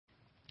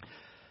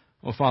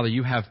Oh, Father,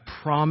 you have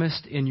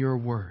promised in your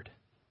word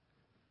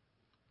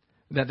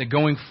that the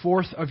going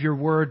forth of your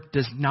word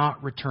does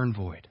not return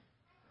void,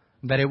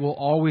 that it will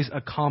always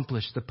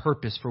accomplish the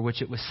purpose for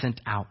which it was sent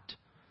out.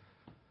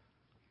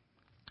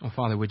 Oh,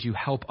 Father, would you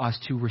help us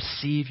to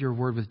receive your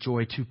word with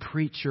joy, to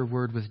preach your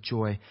word with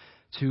joy,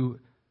 to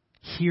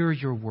hear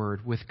your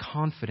word with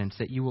confidence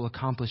that you will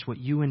accomplish what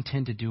you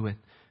intend to do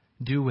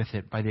with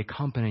it by the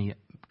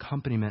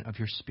accompaniment of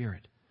your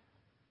Spirit.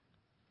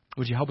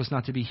 Would you help us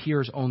not to be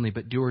hearers only,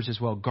 but doers as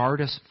well? Guard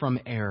us from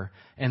error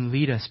and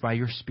lead us by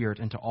your Spirit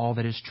into all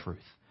that is truth.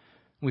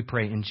 We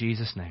pray in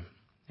Jesus' name.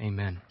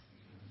 Amen.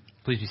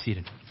 Please be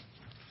seated.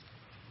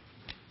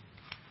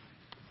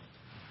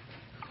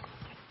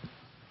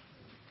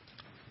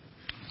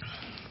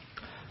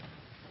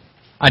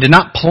 I did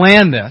not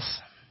plan this.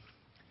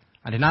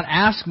 I did not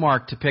ask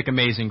Mark to pick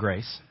Amazing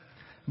Grace,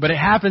 but it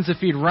happens to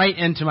feed right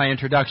into my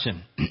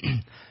introduction.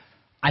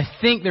 I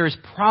think there is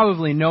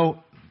probably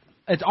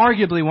it's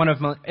arguably one of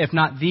my, if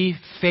not the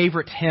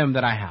favorite hymn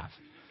that I have,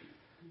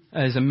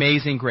 is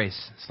Amazing Grace.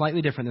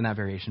 Slightly different than that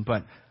variation,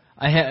 but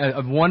I had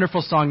a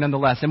wonderful song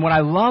nonetheless. And what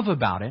I love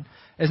about it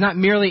is not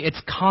merely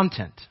its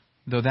content,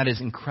 though that is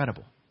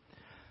incredible,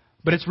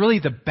 but it's really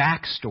the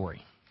backstory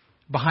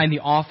behind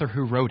the author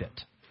who wrote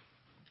it.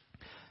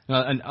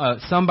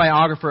 Some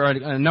biographer, or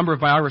a number of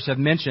biographers have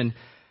mentioned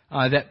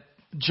that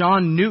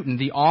John Newton,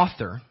 the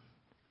author,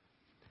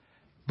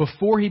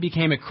 before he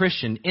became a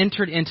Christian,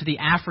 entered into the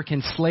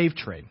African slave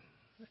trade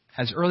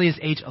as early as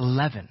age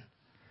 11,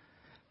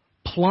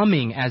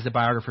 plumbing, as the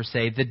biographers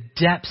say, the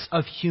depths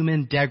of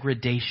human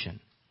degradation.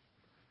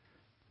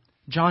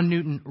 John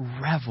Newton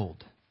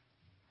reveled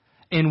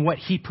in what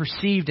he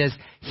perceived as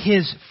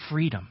his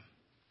freedom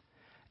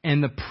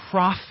and the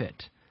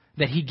profit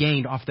that he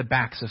gained off the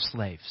backs of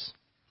slaves.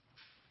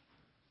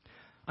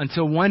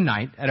 Until one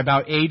night, at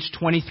about age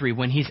 23,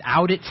 when he's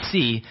out at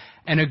sea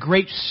and a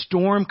great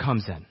storm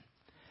comes in,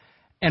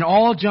 and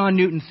all John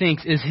Newton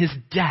thinks is his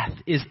death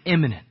is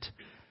imminent.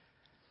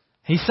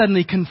 He's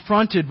suddenly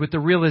confronted with the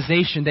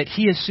realization that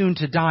he is soon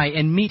to die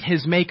and meet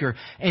his Maker,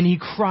 and he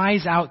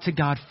cries out to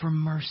God for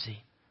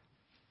mercy.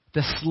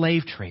 The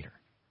slave trader,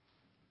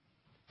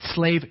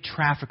 slave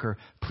trafficker,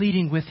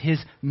 pleading with his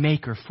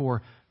Maker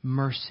for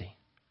mercy.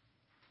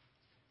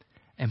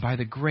 And by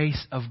the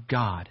grace of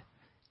God,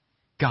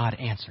 God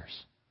answers.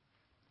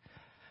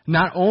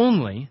 Not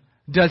only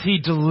does he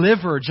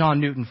deliver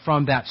John Newton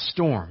from that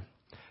storm,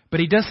 but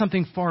he does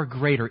something far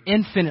greater,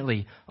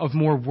 infinitely of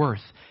more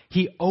worth.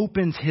 He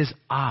opens his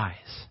eyes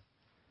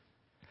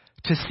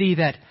to see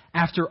that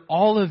after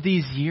all of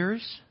these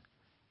years,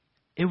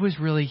 it was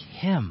really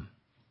him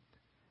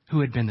who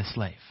had been the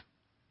slave.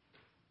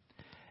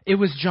 It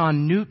was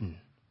John Newton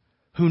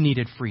who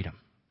needed freedom.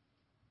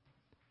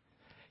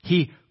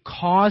 He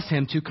caused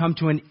him to come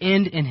to an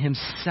end in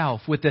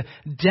himself with the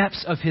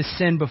depths of his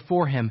sin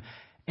before him.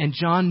 And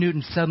John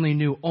Newton suddenly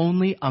knew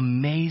only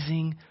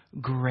amazing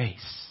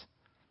grace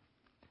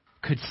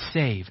could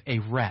save a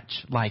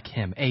wretch like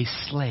him, a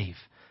slave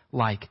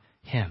like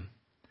him,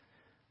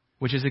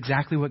 which is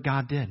exactly what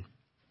God did.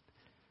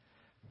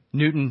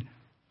 Newton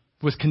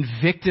was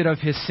convicted of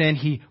his sin.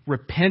 He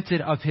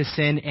repented of his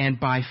sin and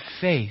by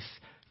faith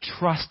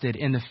trusted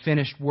in the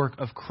finished work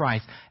of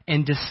Christ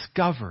and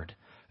discovered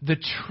the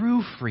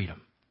true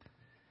freedom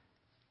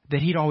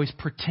that he'd always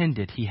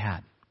pretended he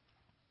had.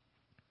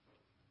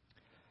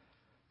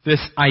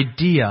 This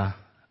idea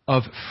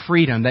of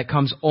freedom that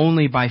comes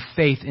only by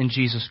faith in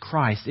Jesus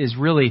Christ is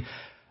really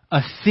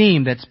a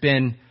theme that's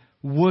been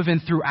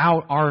woven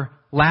throughout our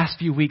last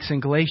few weeks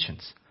in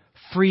Galatians.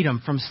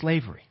 Freedom from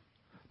slavery.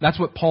 That's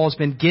what Paul's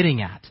been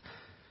getting at.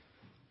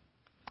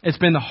 It's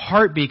been the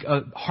heartbeat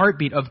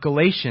of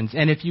Galatians.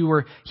 And if you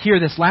were here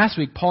this last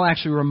week, Paul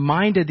actually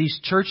reminded these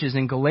churches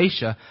in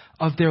Galatia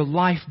of their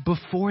life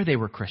before they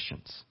were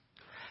Christians.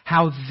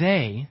 How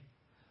they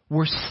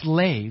were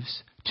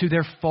slaves to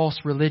their false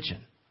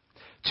religion,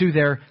 to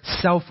their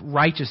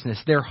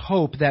self-righteousness, their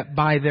hope that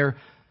by their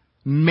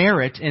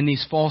merit in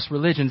these false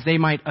religions, they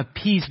might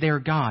appease their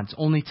gods,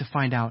 only to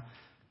find out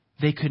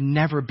they could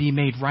never be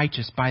made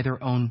righteous by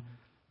their own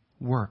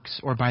works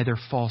or by their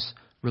false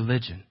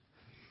religion,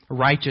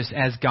 righteous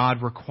as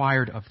God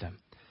required of them.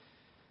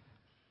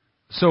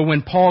 So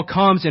when Paul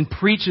comes and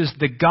preaches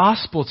the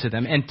gospel to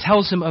them and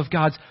tells them of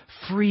God's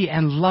free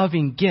and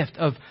loving gift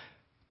of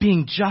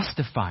being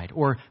justified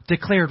or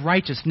declared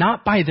righteous,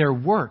 not by their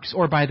works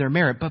or by their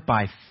merit, but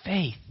by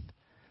faith,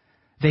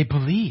 they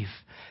believe.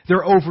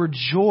 They're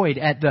overjoyed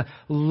at the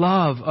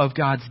love of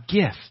God's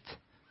gift.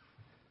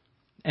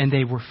 And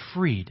they were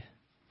freed,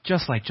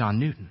 just like John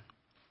Newton.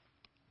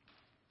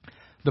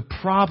 The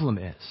problem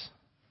is,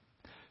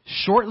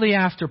 shortly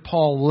after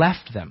Paul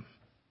left them,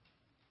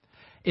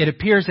 it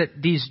appears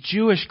that these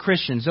Jewish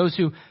Christians, those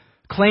who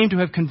claimed to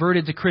have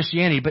converted to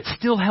Christianity but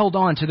still held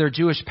on to their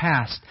Jewish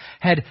past,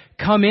 had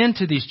come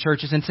into these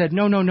churches and said,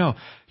 no,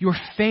 your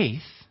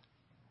faith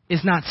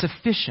is not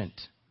sufficient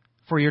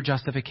for your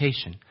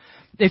justification.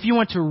 If you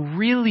want to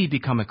really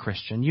become a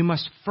Christian, you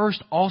must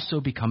first also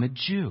become a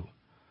Jew.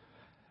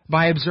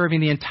 by observing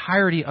the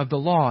entirety of the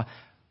law,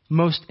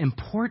 most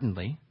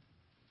importantly,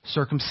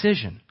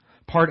 circumcision,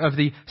 part of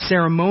the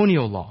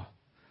ceremonial law.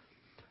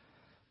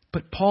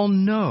 But Paul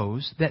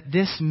knows that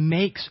this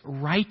makes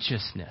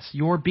righteousness,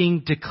 your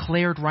being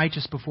declared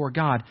righteous before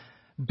God,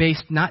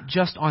 based not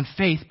just on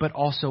faith, but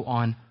also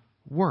on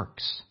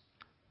works,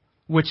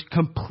 which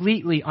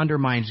completely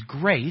undermines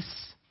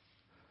grace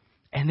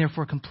and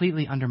therefore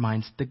completely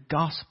undermines the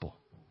gospel.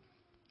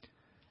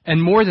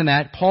 And more than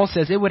that, Paul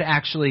says it would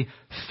actually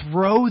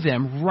throw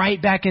them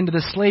right back into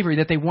the slavery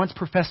that they once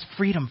professed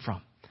freedom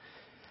from.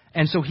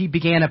 And so he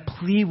began a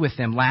plea with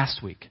them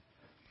last week.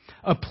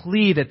 A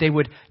plea that they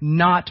would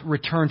not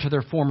return to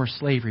their former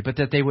slavery, but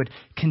that they would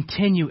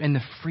continue in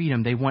the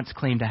freedom they once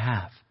claimed to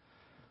have.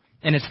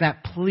 And it's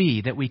that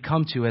plea that we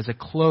come to as a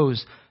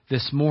close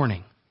this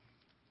morning.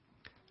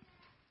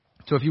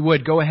 So if you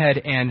would, go ahead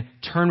and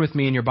turn with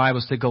me in your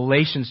Bibles to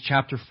Galatians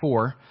chapter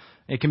 4.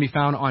 It can be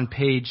found on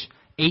page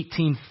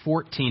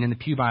 1814 in the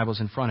pew Bibles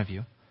in front of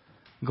you.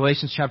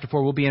 Galatians chapter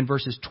 4, we'll be in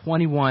verses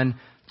 21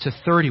 to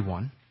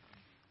 31.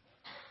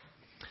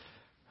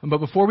 But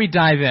before we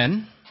dive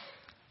in,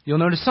 you'll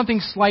notice something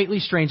slightly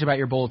strange about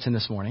your bulletin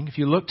this morning. If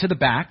you look to the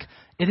back,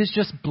 it is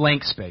just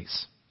blank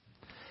space.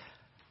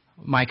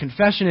 My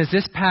confession is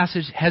this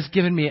passage has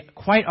given me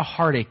quite a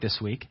heartache this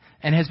week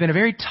and has been a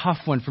very tough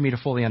one for me to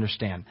fully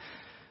understand,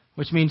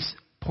 which means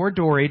poor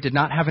Dory did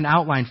not have an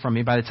outline from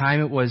me by the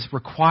time it was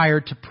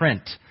required to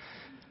print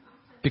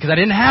because I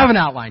didn't have an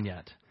outline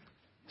yet.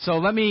 So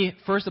let me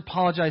first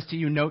apologize to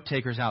you note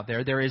takers out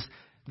there. There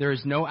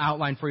is no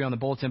outline for you on the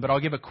bulletin, but I'll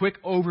give a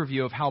quick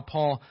overview of how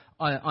Paul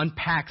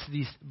unpacks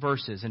these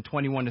verses in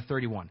 21 to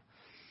 31.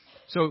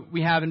 So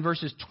we have in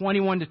verses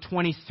 21 to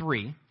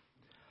 23,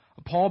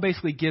 Paul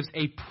basically gives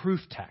a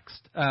proof text.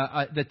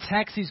 The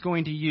text he's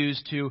going to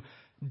use to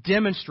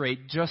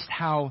demonstrate just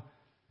how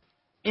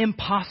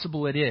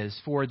impossible it is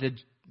for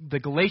the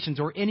Galatians,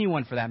 or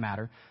anyone for that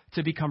matter,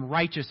 to become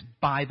righteous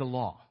by the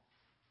law.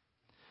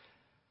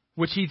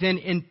 Which he then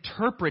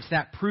interprets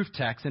that proof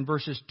text in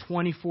verses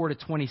 24 to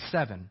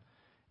 27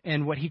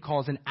 in what he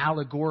calls an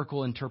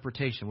allegorical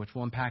interpretation, which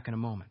we'll unpack in a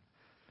moment.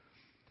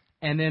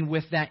 And then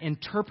with that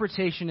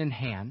interpretation in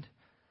hand,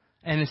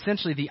 and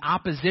essentially the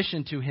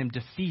opposition to him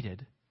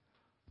defeated,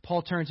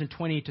 Paul turns in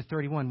 28 to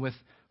 31 with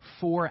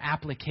 4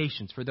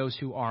 applications for those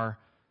who are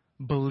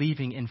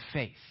believing in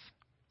faith.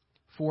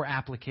 4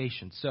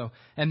 applications.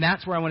 And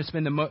that's where I want to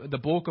spend the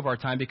bulk of our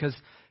time, because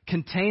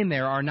contained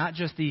there are not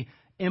just the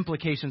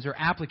implications or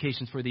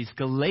applications for these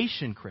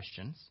Galatian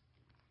Christians,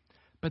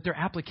 but they're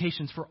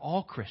applications for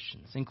all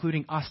Christians,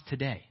 including us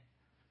today.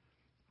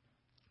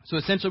 So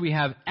essentially we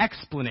have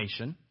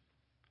explanation,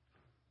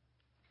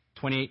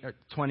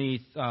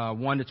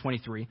 21 to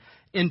 23,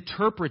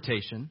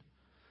 interpretation,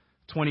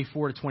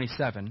 24 to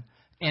 27,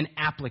 and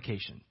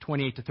application,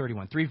 28 to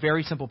 31. 3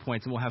 very simple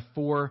points, and we'll have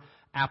 4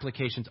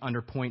 applications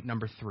under point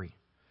number 3.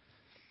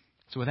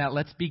 So with that,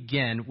 let's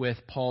begin with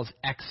Paul's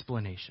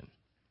explanation.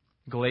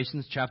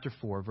 Galatians chapter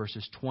 4,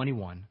 verses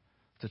 21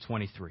 to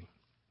 23.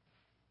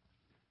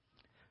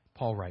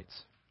 Paul writes,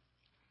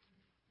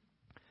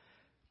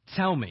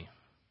 "Tell me,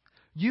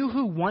 you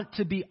who want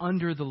to be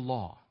under the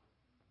law,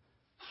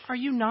 are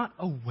you not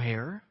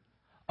aware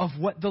of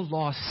what the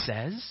law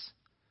says?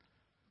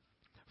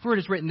 For it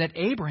is written that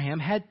Abraham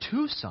had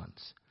 2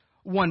 sons,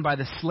 one by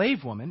the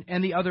slave woman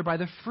and the other by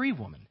the free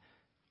woman.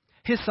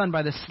 His son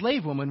by the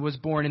slave woman was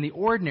born in the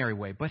ordinary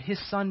way, but his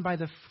son by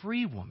the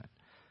free woman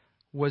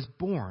was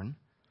born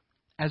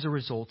as a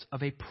result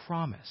of a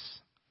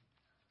promise."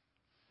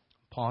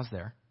 Pause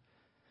there.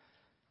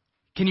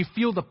 Can you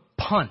feel the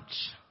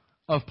punch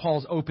of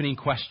Paul's opening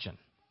question?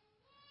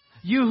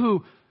 You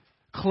who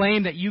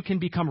claim that you can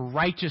become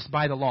righteous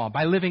by the law,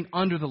 by living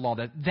under the law,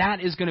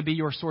 that is going to be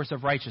your source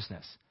of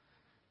righteousness.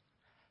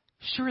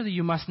 Surely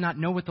you must not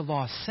know what the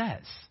law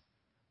says.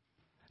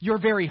 Your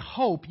very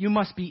hope you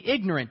must be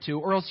ignorant to,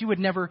 or else you would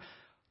never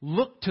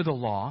look to the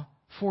law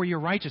for your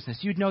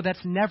righteousness. You'd know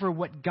that's never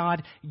what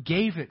God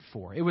gave it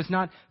for. It was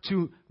not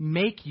to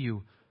make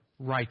you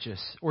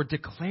righteous or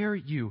declare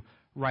you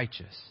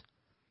righteous.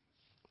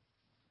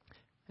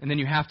 And then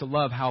you have to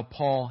love how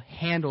Paul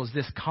handles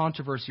this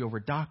controversy over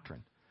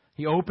doctrine.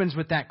 He opens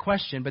with that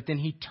question, but then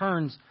he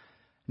turns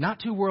not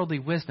to worldly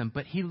wisdom,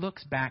 but he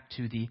looks back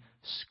to the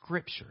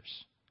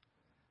Scriptures.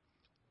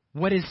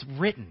 What is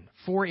written?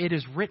 For it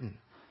is written.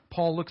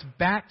 Paul looks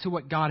back to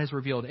what God has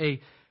revealed,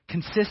 a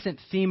consistent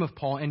theme of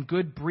Paul and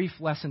good brief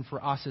lesson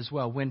for us as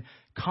well. When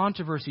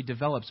controversy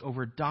develops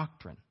over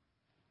doctrine,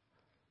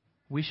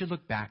 we should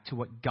look back to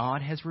what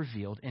God has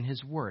revealed in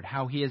His Word,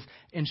 how He has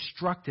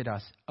instructed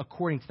us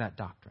according to that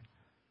doctrine.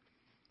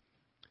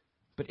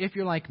 But if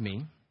you're like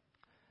me,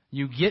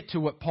 you get to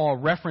what Paul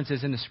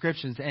references in the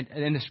Scriptures,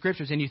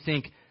 and you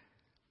think,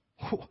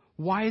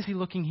 why is he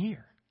looking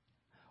here?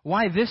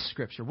 Why this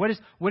Scripture? What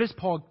is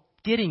Paul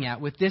getting at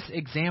with this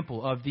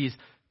example of these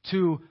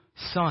 2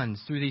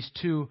 sons through these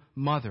 2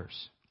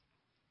 mothers?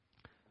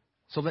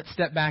 So let's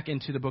step back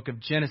into the book of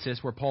Genesis,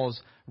 where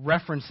Paul's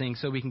referencing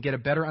so we can get a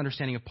better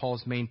understanding of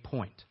Paul's main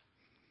point.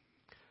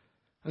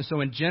 And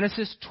so in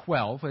Genesis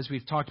 12, as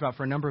we've talked about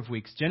for a number of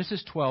weeks,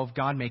 Genesis 12,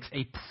 God makes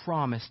a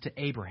promise to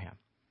Abraham.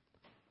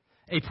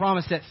 A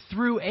promise that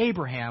through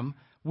Abraham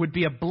would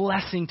be a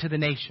blessing to the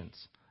nations.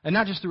 And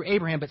not just through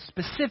Abraham, but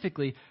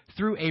specifically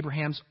through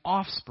Abraham's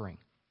offspring.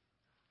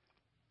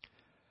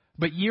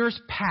 But years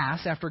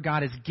pass after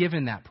God has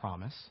given that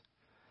promise,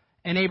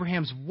 and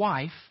Abraham's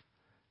wife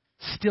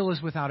still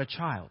is without a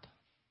child.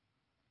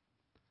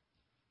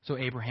 So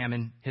Abraham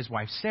and his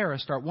wife Sarah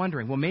start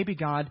wondering, well, maybe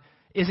God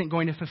isn't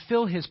going to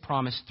fulfill his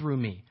promise through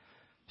me.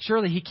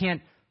 Surely he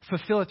can't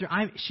fulfill it through...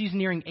 She's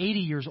nearing 80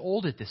 years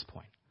old at this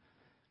point.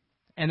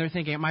 And they're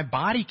thinking, my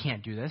body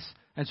can't do this.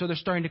 And so they're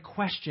starting to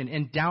question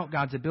and doubt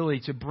God's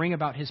ability to bring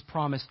about his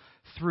promise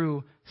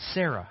through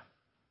Sarah.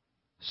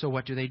 So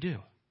what do?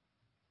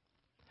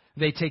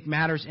 They take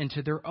matters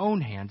into their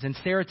own hands. And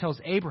Sarah tells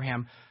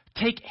Abraham,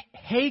 take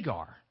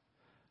Hagar,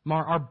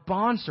 our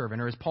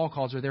bondservant, or as Paul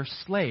calls her, their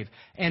slave,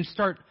 and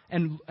start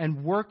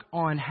and work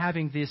on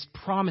having this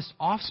promised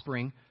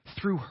offspring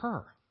through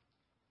her.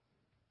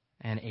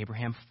 And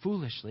Abraham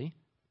foolishly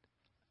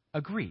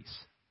agrees.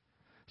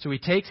 So he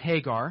takes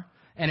Hagar,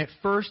 and at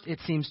first it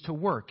seems to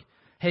work.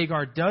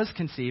 Hagar does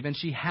conceive, and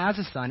she has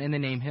a son, and they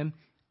name him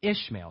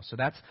Ishmael. So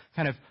that's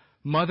kind of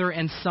mother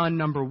and son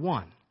number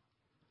one.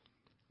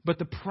 But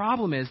the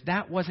problem is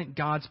that wasn't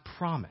God's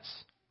promise.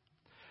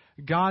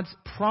 God's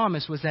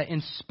promise was that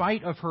in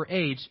spite of her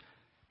age,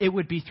 it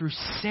would be through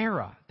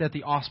Sarah that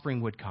the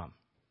offspring would come.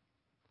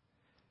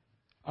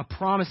 A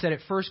promise that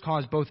at first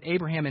caused both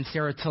Abraham and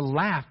Sarah to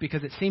laugh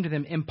because it seemed to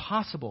them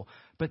impossible.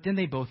 But then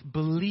they both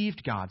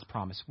believed God's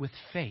promise with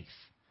faith.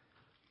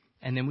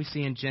 And then we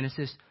see in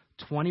Genesis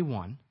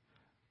 21,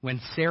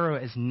 when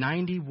Sarah is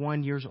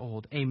 91 years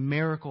old, a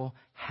miracle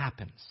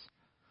happens.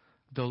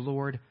 The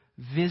Lord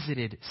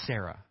visited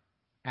Sarah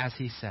as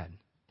he said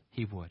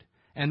he would.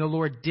 And the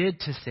Lord did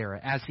to Sarah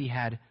as he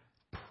had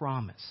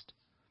promised.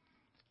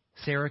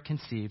 Sarah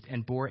conceived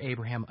and bore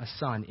Abraham a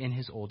son in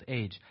his old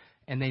age,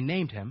 and they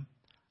named him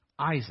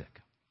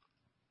Isaac.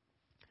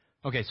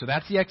 Okay, so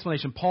that's the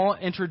explanation. Paul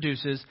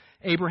introduces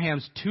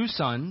Abraham's two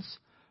sons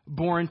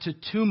born to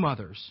two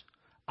mothers.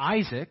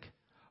 Isaac,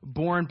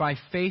 born by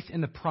faith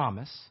in the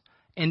promise,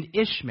 and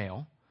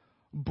Ishmael,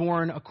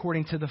 born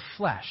according to the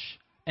flesh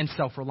and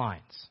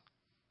self-reliance.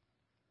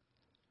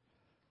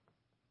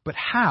 But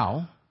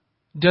how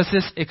does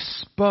this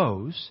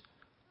expose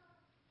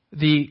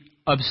the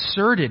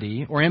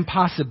absurdity or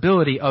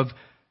impossibility of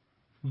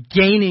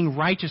gaining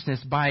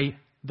righteousness by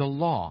the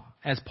law,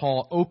 as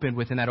Paul opened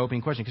with in that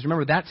opening question? Because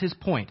remember, that's his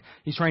point.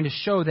 He's trying to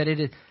show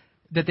that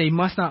that they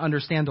must not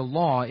understand the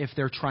law if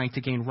they're trying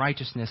to gain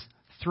righteousness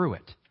through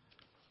it.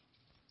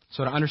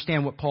 So to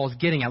understand what Paul's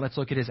getting at, let's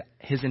look at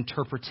his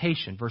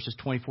interpretation, verses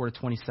 24 to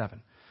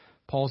 27.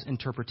 Paul's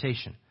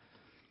interpretation.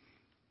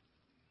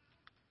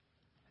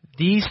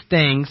 These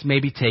things may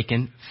be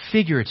taken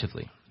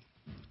figuratively.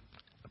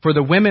 For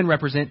the women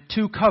represent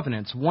two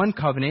covenants. One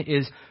covenant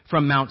is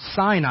from Mount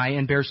Sinai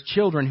and bears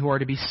children who are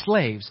to be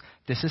slaves.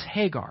 This is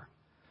Hagar.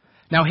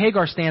 Now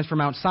Hagar stands for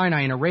Mount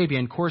Sinai in Arabia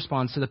and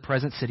corresponds to the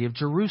present city of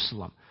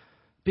Jerusalem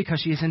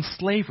because she is in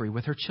slavery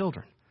with her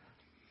children.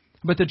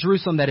 But the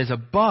Jerusalem that is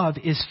above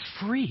is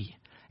free,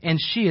 and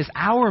she is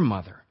our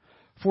mother.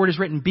 For it is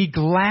written, be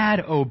glad,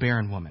 O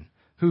barren woman,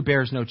 who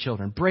bears no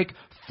children. Break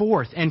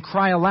forth and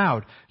cry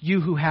aloud, you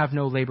who have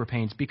no labor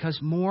pains, because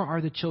more are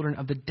the children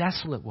of the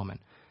desolate woman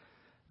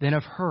than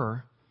of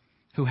her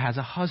who has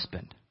a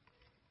husband.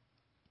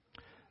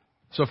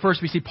 So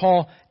first we see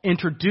Paul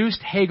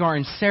introduced Hagar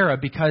and Sarah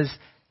because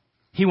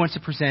he wants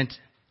to present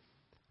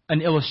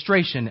an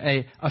illustration,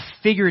 a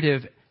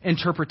figurative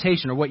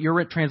interpretation, or what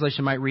your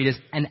translation might read as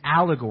an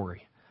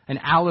allegory, an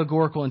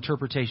allegorical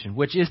interpretation,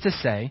 which is to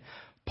say,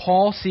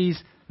 Paul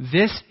sees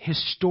this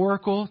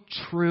historical,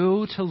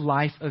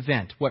 true-to-life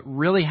event, what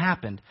really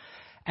happened,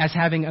 as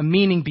having a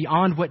meaning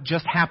beyond what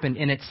just happened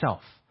in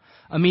itself.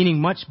 A meaning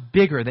much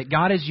bigger that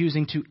God is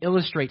using to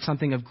illustrate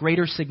something of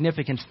greater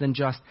significance than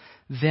just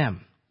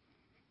them.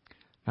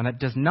 Now that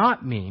does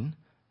not mean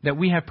that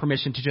we have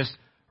permission to just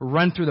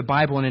run through the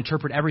Bible and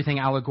interpret everything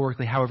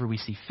allegorically however we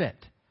see fit.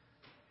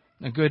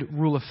 A good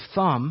rule of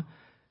thumb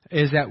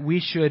is that we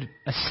should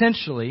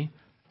essentially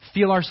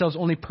feel ourselves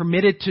only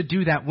permitted to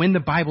do that when the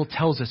Bible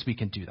tells us we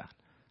can do that.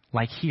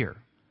 Like here,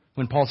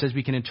 when Paul says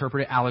we can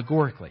interpret it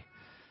allegorically.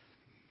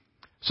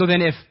 So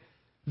then if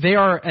they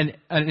are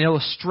an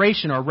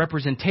illustration or a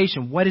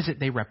representation, what is it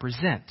they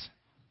represent?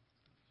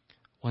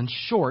 Well, in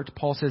short,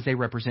 Paul says they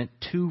represent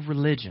two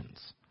religions.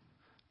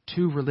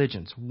 Two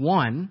religions.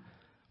 One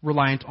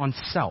reliant on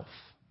self,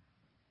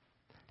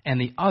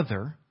 and the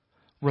other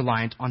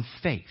reliant on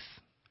faith.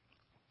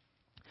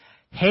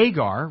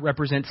 Hagar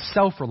represents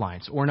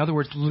self-reliance, or in other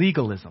words,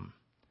 legalism.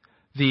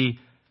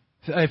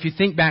 If you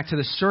think back to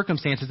the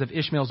circumstances of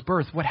Ishmael's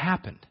birth, what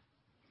happened?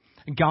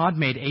 God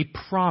made a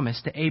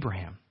promise to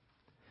Abraham.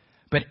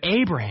 But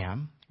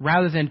Abraham,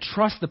 rather than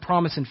trust the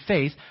promise in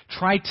faith,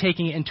 tried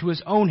taking it into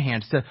his own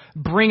hands to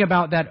bring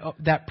about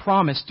that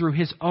promise through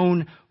his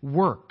own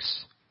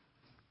works.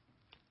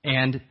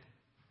 And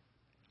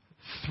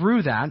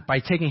through that, by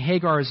taking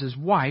Hagar as his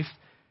wife,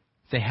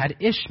 they had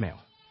Ishmael.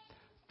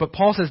 But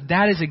Paul says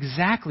that is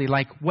exactly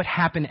like what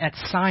happened at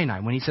Sinai,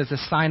 when he says the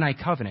Sinai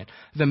covenant,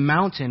 the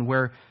mountain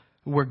where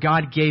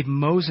God gave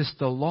Moses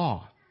the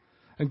law.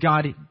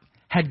 God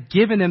had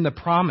given them the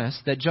promise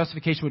that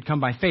justification would come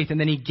by faith, and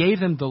then he gave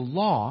them the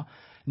law,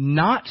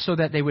 not so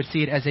that they would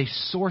see it as a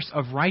source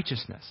of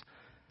righteousness.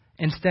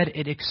 Instead,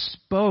 it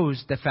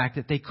exposed the fact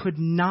that they could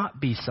not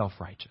be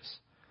self-righteous.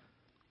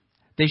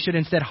 They should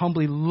instead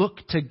humbly look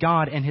to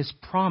God and his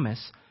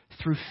promise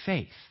through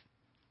faith.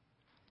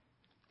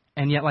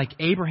 And yet, like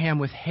Abraham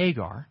with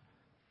Hagar,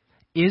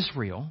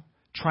 Israel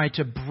tried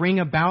to bring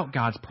about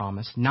God's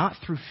promise, not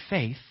through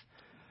faith,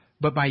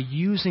 but by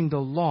using the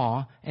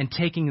law and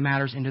taking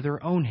matters into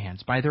their own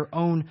hands, by their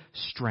own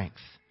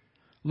strength,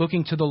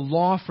 looking to the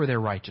law for their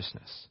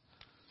righteousness.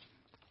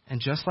 And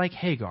just like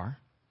Hagar,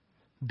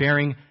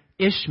 bearing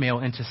Ishmael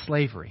into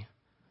slavery,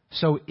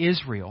 so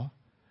Israel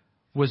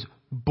was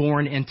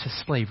born into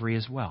slavery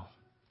as well.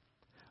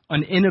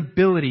 An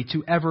inability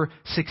to ever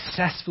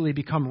successfully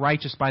become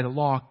righteous by the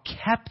law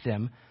kept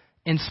them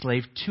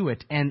enslaved to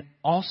it and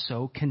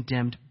also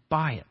condemned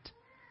by it.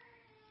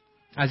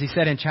 As he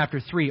said in chapter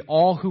 3,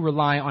 all who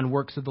rely on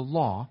works of the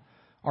law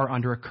are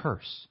under a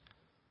curse.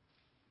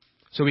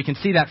 So we can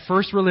see that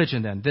first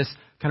religion then, this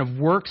kind of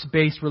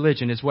works-based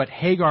religion, is what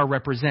Hagar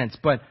represents.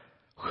 But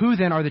who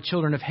then are the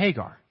children of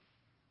Hagar?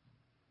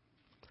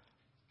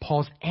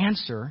 Paul's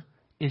answer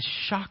is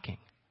shocking.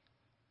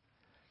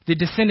 The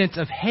descendants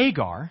of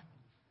Hagar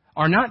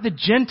are not the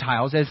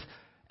Gentiles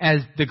as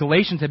the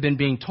Galatians have been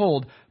being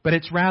told, but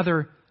it's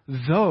rather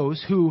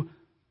those who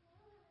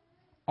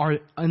are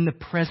in the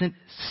present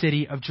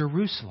city of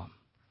Jerusalem,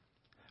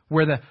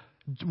 where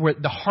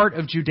the heart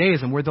of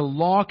Judaism, where the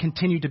law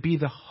continued to be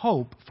the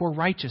hope for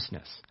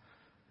righteousness.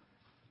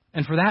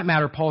 And for that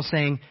matter, Paul's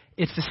saying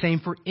it's the same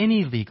for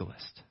any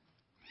legalist,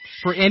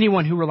 for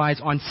anyone who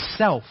relies on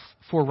self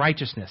for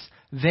righteousness.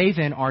 They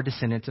then are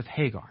descendants of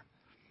Hagar.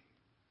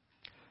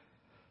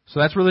 So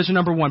that's religion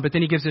number one. But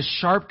then he gives this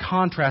sharp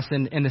contrast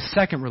in the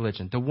second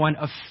religion, the one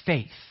of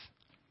faith.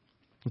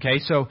 Okay,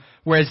 so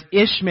whereas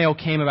Ishmael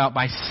came about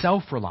by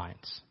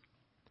self-reliance,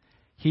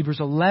 Hebrews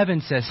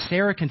 11 says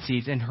Sarah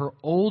conceives in her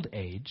old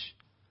age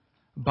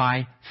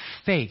by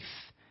faith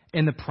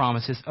in the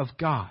promises of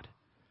God.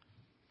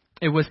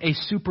 It was a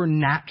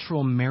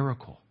supernatural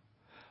miracle,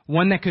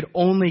 one that could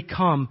only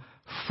come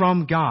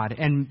from God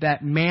and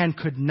that man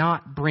could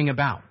not bring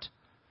about,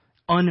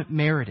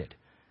 unmerited.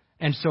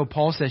 And so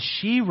Paul says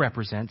she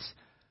represents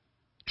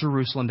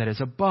Jerusalem that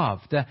is above,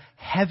 the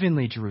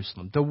heavenly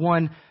Jerusalem,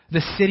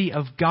 the city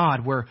of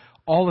God where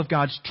all of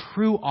God's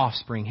true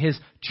offspring, his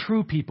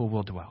true people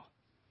will dwell.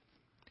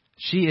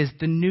 She is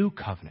the new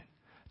covenant,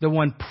 the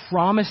one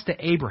promised to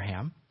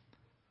Abraham,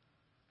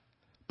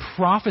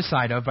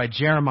 prophesied of by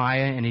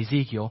Jeremiah and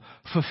Ezekiel,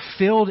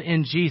 fulfilled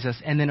in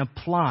Jesus, and then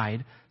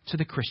applied to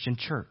the Christian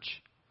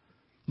church.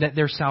 That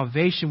their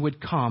salvation would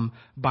come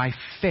by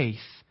faith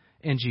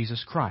in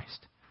Jesus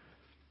Christ.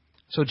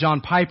 So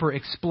John Piper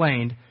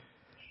explained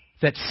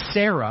that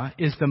Sarah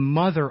is the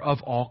mother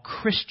of all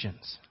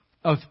Christians,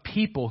 of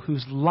people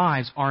whose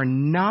lives are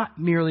not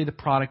merely the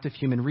product of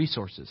human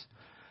resources,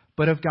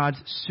 but of God's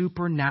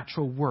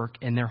supernatural work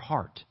in their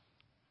heart.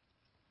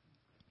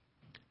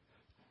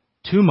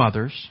 Two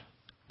mothers,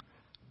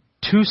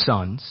 two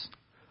sons,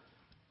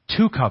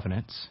 two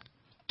covenants,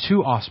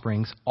 two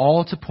offsprings,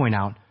 all to point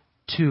out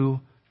two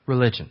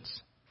religions.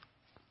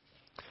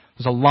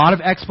 There's a lot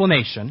of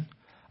explanation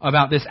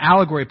about this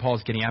allegory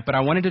Paul's getting at, but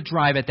I wanted to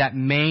drive at that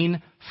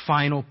main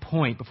final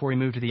point before we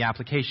move to the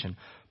application.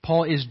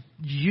 Paul is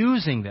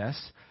using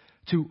this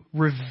to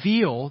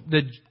reveal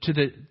to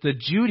the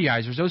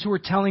Judaizers, those who were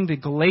telling the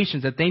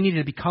Galatians that they needed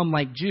to become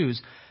like Jews.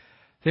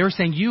 They were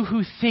saying, you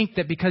who think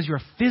that because you're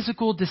a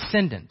physical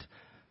descendant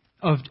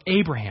of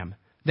Abraham,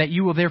 that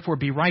you will therefore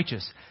be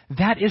righteous.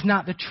 That is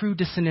not the true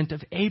descendant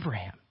of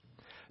Abraham.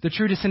 The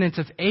true descendants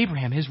of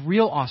Abraham, his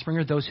real offspring,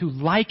 are those who,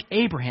 like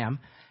Abraham,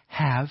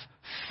 have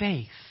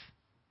faith.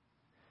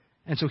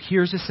 And so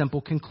here's a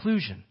simple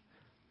conclusion.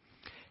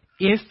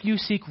 If you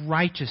seek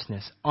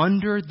righteousness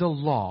under the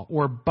law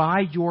or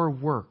by your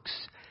works,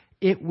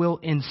 it will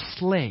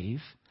enslave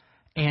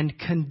and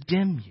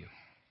condemn you.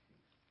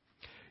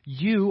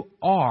 You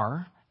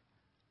are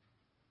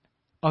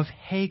of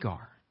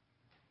Hagar,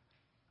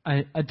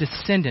 a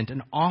descendant,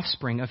 an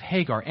offspring of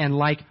Hagar, and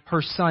like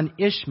her son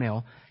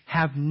Ishmael,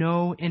 have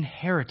no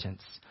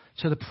inheritance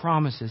to the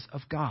promises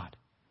of God.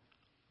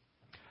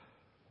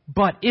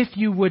 But if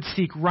you would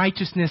seek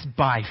righteousness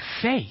by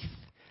faith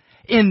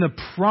in the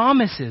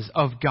promises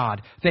of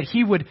God, that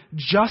he would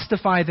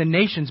justify the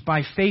nations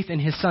by faith in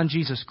his son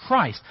Jesus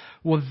Christ,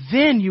 well,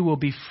 then you will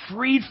be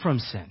freed from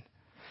sin.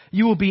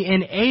 You will be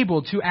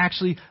enabled to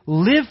actually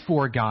live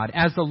for God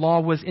as the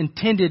law was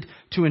intended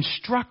to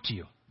instruct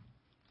you.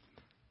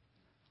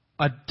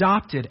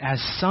 Adopted as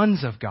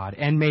sons of God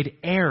and made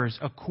heirs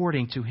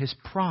according to his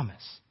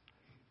promise.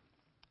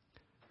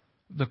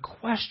 The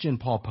question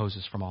Paul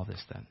poses from all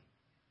this then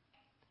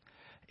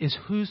is,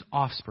 whose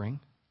offspring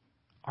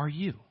are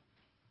you?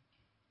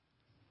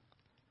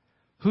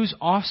 whose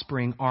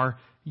offspring are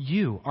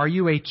you? Are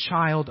you a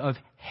child of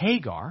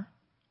Hagar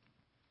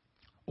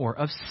or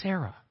of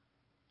Sarah?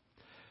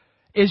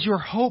 Is your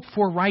hope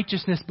for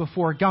righteousness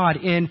before God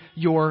in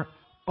your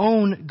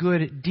own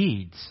good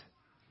deeds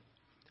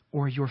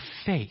or your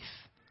faith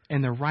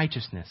in the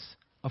righteousness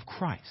of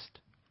Christ?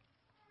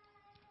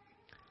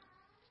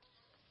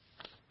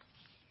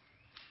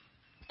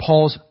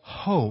 Paul's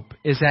hope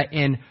is that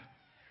in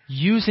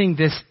using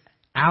this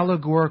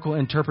allegorical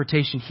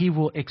interpretation, he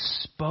will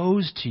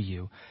expose to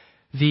you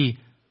the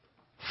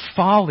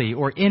folly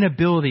or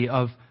inability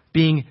of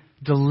being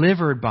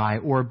delivered by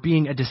or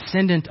being a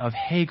descendant of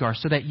Hagar,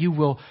 so that you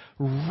will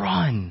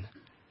run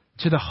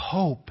to the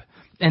hope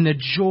and the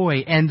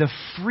joy and the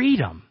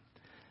freedom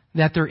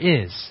that there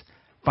is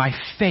by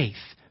faith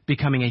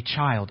becoming a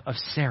child of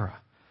Sarah.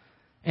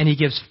 And he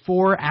gives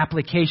 4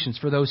 applications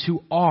for those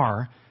who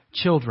are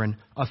children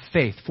of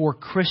faith, for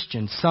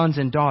Christian sons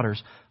and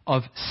daughters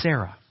of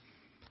Sarah.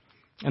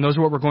 And those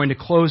are what we're going to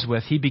close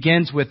with. He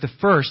begins with the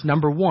first,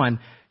 number 1,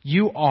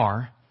 you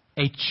are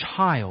a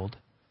child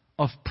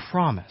of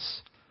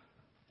promise.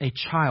 A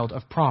child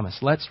of promise.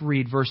 Let's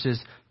read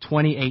verses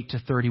 28 to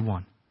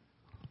 31.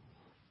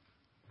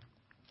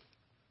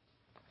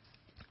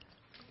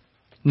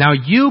 Now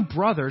you,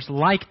 brothers,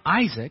 like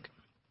Isaac,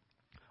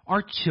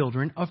 are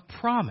children of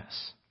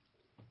promise.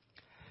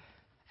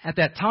 At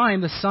that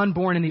time, the son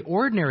born in the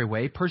ordinary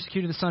way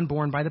persecuted the son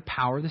born by the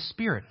power of the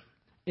Spirit.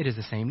 It is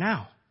the same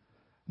now.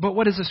 But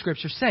what does the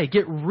Scripture say?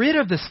 Get rid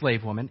of the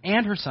slave woman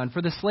and her son,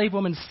 for the slave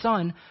woman's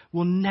son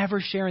will never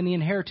share in the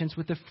inheritance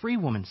with the free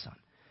woman's son.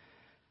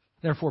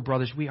 Therefore,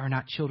 brothers, we are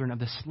not children of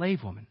the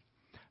slave woman,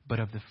 but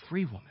of the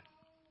free woman.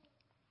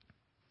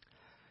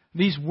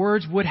 These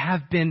words would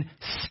have been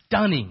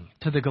stunning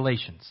to the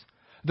Galatians.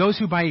 Those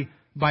who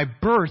by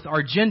birth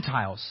are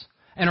Gentiles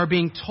and are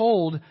being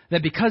told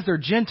that because they're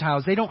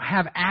Gentiles, they don't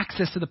have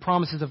access to the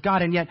promises of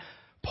God. And yet,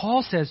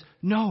 Paul says,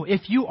 no,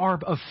 if you are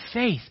of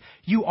faith,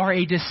 you are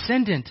a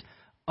descendant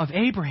of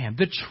Abraham,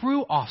 the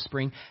true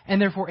offspring,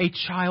 and therefore a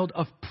child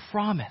of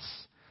promise.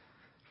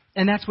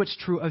 And that's what's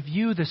true of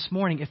you this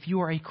morning if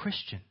you are a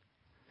Christian.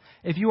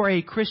 If you are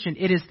a Christian,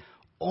 it is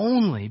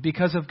only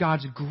because of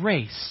God's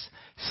grace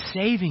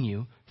saving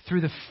you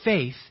through the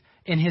faith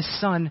in His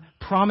Son,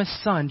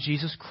 promised Son,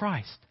 Jesus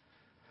Christ.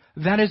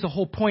 That is the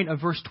whole point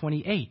of verse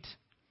 28.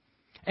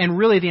 And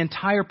really the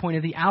entire point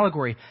of the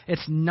allegory.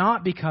 It's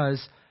not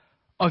because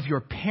of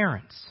your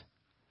parents,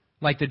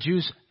 like the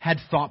Jews had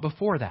thought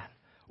before that.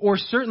 Or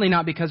certainly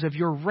not because of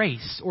your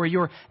race or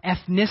your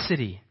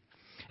ethnicity.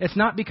 It's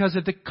not because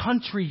of the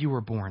country you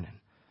were born in.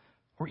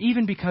 Or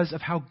even because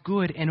of how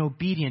good and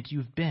obedient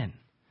you've been.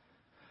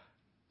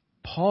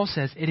 Paul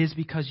says it is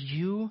because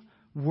you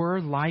were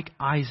like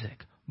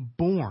Isaac,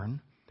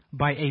 born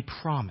by a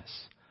promise,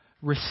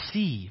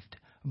 received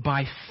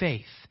by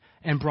faith,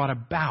 and brought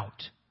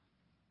about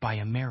by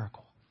a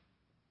miracle.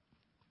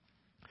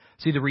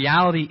 See, the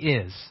reality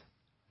is,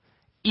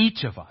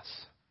 each of us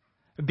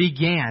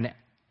began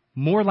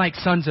more like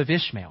sons of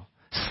Ishmael,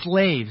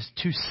 slaves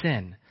to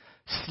sin,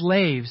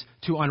 slaves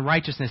to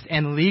unrighteousness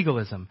and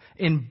legalism,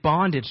 in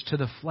bondage to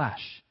the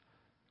flesh.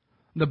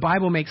 The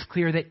Bible makes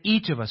clear that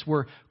each of us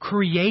were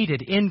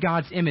created in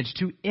God's image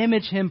to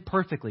image Him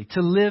perfectly,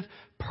 to live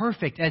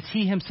perfect as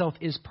He Himself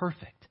is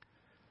perfect.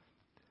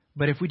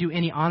 But if we do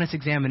any honest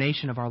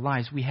examination of our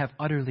lives, we have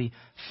utterly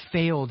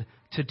failed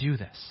to do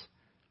this.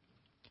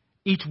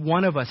 Each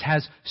one of us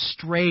has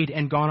strayed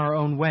and gone our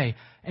own way.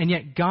 And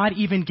yet God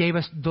even gave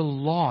us the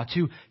law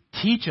to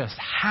teach us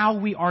how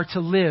we are to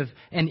live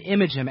and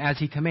image Him as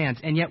He commands.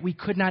 And yet we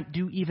could not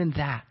do even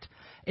that.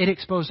 It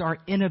exposed our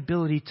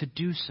inability to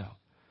do so.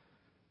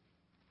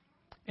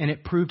 And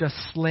it proved us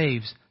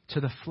slaves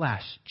to the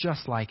flesh,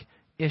 just like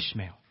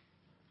Ishmael.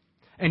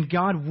 And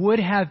God would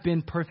have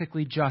been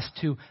perfectly just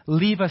to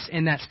leave us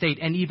in that state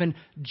and even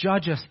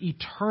judge us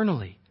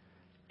eternally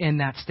in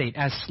that state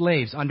as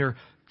slaves under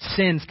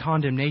sin's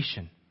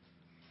condemnation.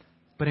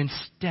 But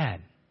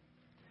instead,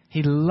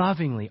 He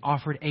lovingly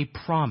offered a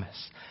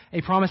promise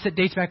that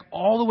dates back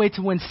all the way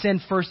to when sin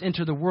first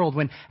entered the world,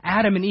 when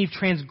Adam and Eve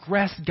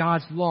transgressed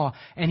God's law,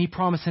 and He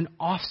promised an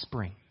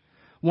offspring,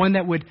 one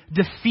that would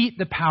defeat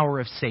the power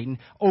of Satan,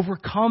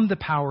 overcome the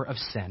power of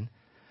sin,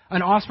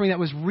 an offspring that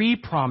was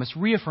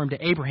reaffirmed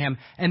to Abraham,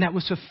 and that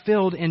was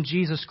fulfilled in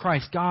Jesus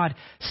Christ. God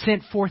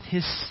sent forth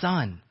His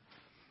Son,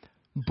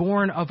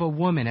 born of a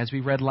woman, as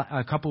we read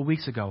a couple of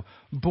weeks ago,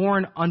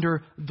 born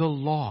under the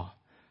law,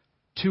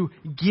 to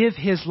give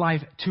His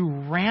life to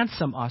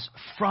ransom us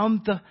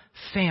from the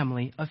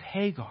family of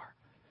Hagar,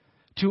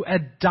 to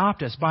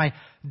adopt us. By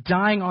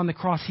dying on the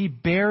cross, He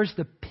bears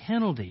the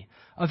penalty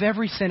of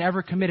every sin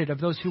ever committed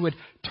of those who would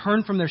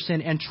turn from their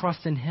sin and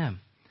trust in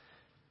Him.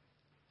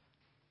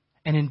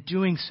 And in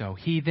doing so,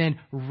 He then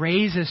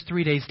raises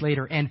 3 days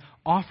later and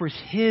offers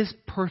His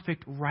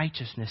perfect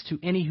righteousness to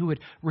any who would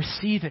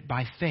receive it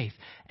by faith,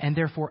 and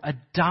therefore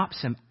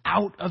adopts him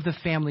out of the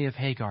family of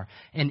Hagar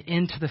and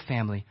into the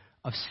family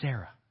of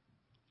Sarah,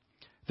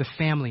 the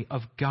family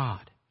of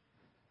God.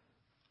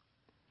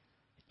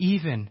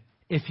 Even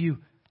if you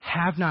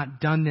have not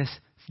done this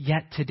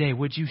Yet today,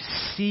 would you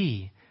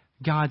see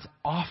God's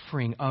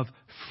offering of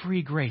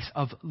free grace,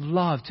 of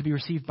love to be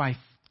received by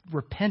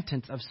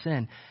repentance of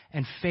sin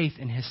and faith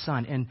in His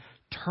Son, and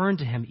turn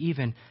to Him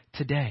even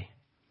today?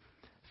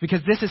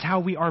 Because this is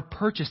how we are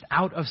purchased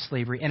out of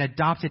slavery and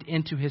adopted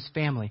into His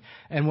family,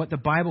 and what the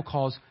Bible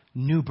calls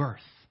new birth.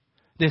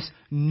 This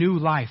new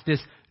life,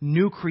 this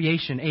new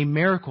creation, a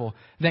miracle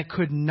that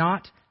could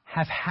not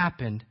have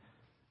happened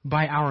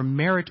by our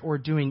merit or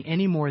doing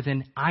any more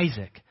than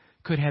Isaac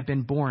could have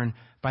been born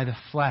by the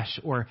flesh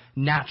or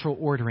natural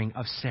ordering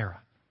of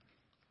Sarah.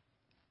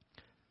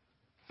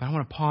 But I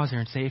want to pause there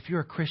and say, if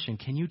you're a Christian,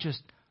 can you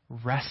just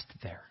rest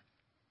there?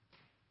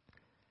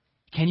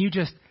 Can you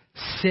just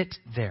sit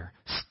there,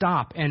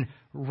 stop and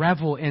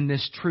revel in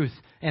this truth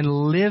and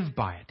live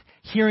by it,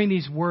 hearing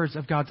these words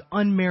of God's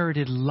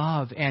unmerited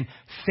love and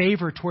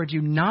favor towards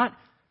you, not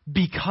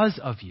because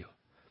of you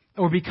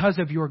or because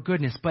of your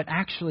goodness, but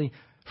actually,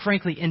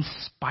 frankly, in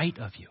spite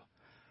of you.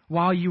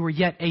 While you were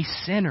yet a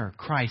sinner,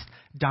 Christ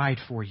died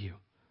for you.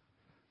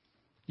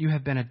 You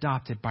have been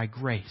adopted by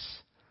grace,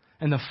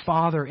 and the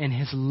Father in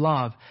His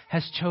love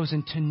has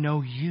chosen to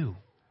know you.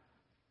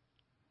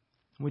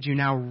 Would you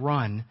now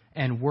run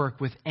and work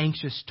with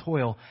anxious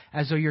toil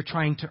as though you're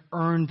trying to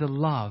earn the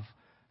love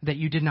that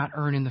you did not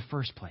earn in the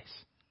first place?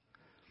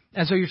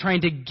 As though you're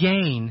trying to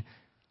gain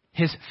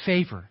His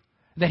favor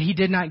that He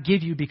did not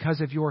give you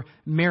because of your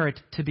merit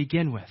to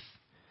begin with?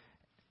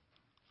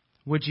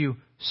 Would you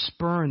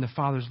spurn the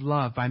Father's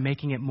love by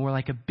making it more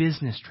like a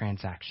business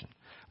transaction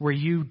where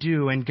you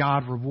do and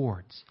God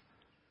rewards,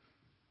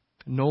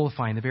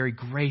 nullifying the very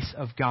grace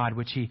of God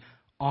which He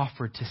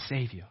offered to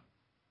save you?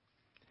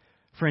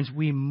 Friends,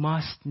 we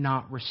must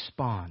not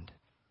respond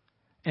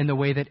in the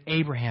way that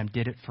Abraham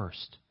did at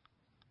first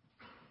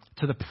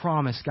to the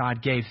promise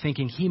God gave,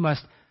 thinking he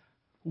must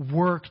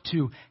work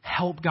to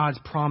help God's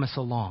promise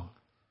along.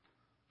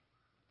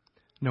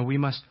 No, we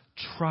must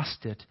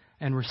trust it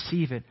and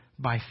receive it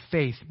by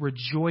faith,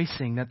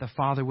 rejoicing that the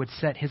Father would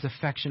set His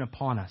affection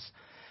upon us,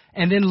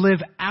 and then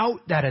live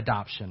out that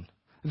adoption,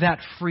 that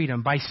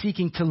freedom, by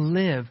seeking to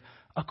live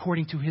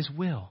according to His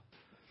will,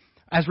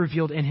 as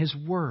revealed in His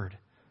Word,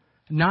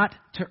 not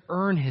to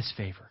earn His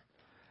favor,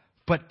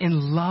 but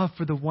in love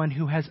for the one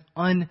who has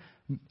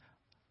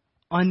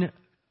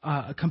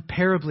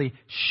comparably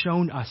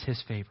shown us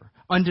His favor,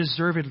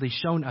 undeservedly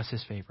shown us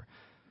His favor,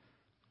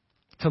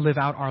 to live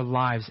out our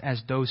lives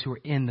as those who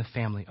are in the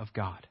family of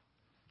God.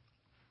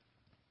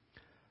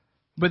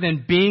 But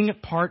then being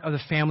part of the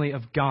family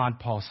of God,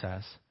 Paul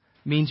says,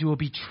 means you will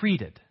be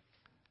treated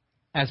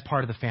as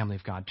part of the family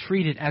of God,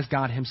 treated as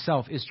God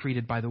Himself is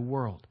treated by the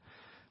world,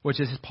 which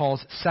is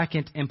Paul's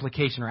second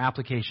implication or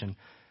application.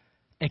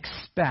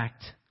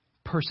 Expect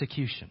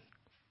persecution.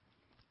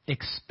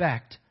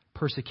 Expect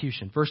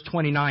persecution. Verse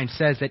 29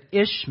 says that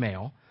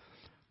Ishmael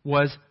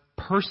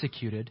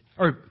persecuted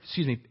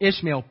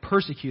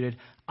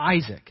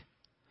Isaac,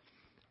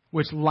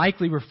 which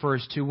likely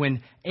refers to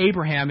when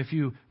Abraham, if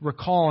you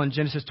recall in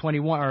Genesis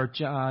 21,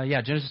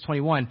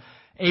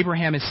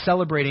 Abraham is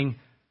celebrating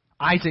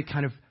Isaac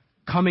kind of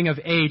coming of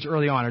age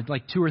early on, or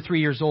like 2 or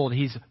 3 years old.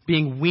 He's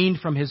being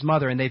weaned from his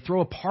mother, and they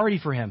throw a party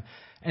for him.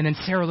 And then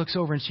Sarah looks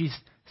over and she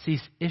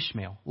sees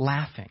Ishmael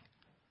laughing,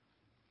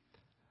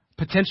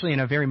 potentially in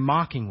a very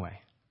mocking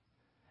way.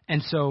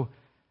 And so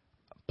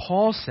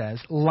Paul says,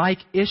 like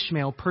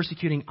Ishmael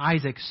persecuting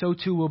Isaac, so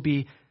too will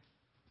be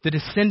the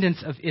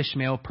descendants of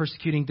Ishmael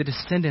persecuting the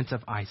descendants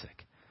of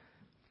Isaac.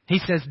 He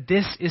says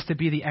this is to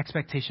be the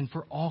expectation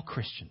for all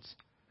Christians.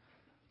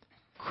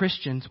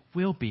 Christians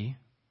will be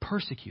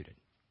persecuted.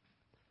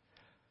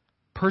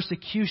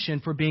 Persecution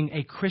for being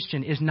a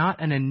Christian is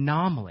not an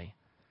anomaly.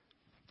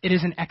 It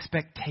is an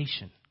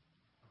expectation.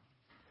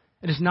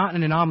 It is not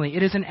an anomaly.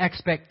 It is an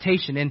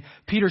expectation. In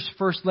Peter's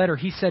first letter,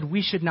 he said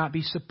we should not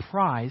be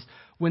surprised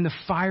when the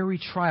fiery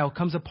trial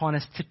comes upon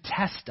us to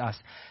test us,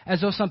 as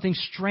though something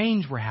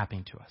strange were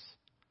happening to us.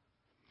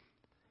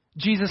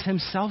 Jesus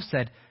Himself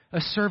said,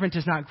 a servant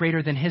is not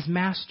greater than his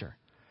master.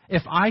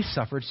 If I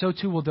suffered, so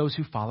too will those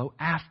who follow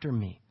after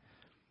me.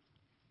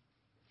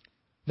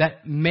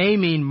 That may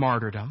mean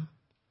martyrdom,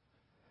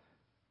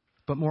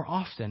 but more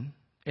often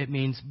it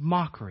means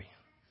mockery,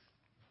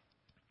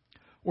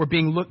 or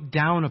being looked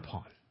down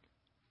upon,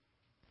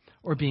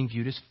 or being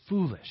viewed as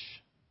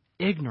foolish,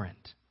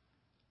 ignorant,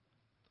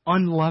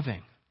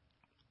 unloving.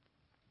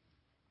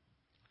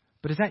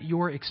 But is that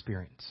your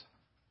experience?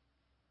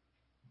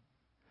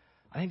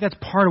 I think that's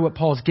part of what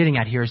Paul is getting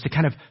at here, is to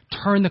kind of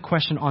turn the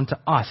question onto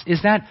us.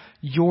 Is that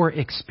your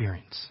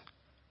experience?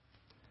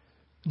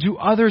 Do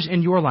others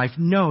in your life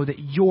know that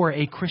you're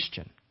a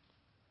Christian?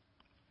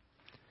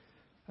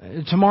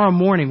 Tomorrow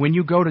morning when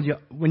you go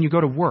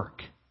to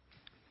work,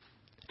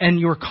 and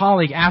your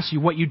colleague asks you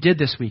what you did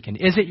this weekend,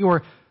 is it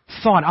your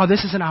thought,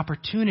 this is an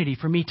opportunity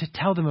for me to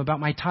tell them about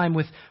my time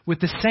with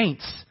the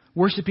saints,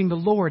 worshiping the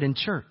Lord in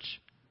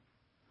church?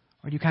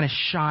 Or do you kind of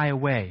shy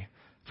away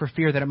for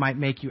fear that it might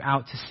make you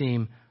out to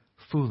seem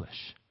foolish?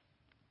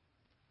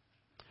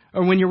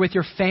 Or when you're with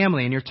your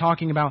family and you're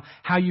talking about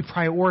how you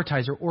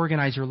prioritize or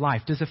organize your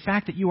life, does the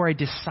fact that you are a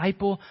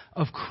disciple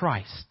of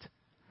Christ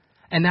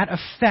and that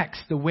affects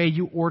the way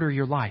you order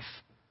your life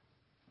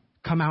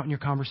come out in your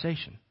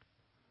conversation,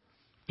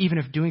 even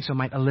if doing so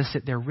might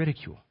elicit their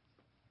ridicule?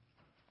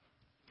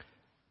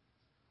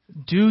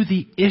 Do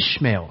the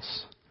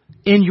Ishmaels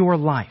in your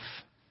life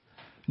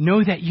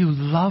know that you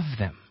love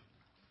them,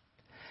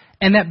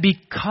 and that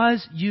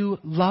because you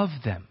love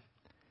them,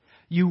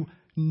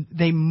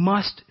 they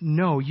must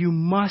know, you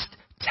must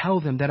tell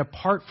them that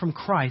apart from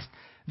Christ,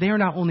 they are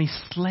not only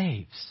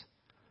slaves,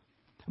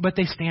 but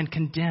they stand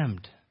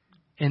condemned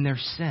in their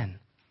sin.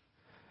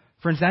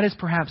 Friends, that is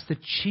perhaps the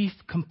chief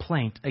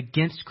complaint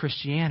against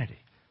Christianity.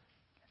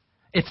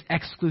 It's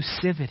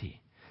exclusivity.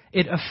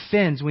 It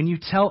offends when you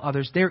tell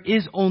others there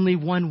is only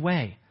one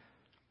way,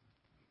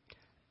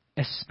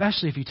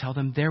 especially if you tell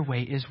them their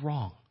way is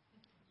wrong.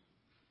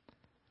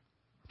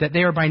 That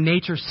they are by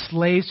nature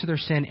slaves to their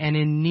sin and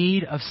in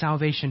need of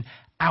salvation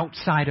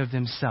outside of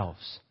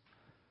themselves.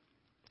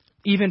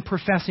 Even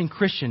professing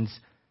Christians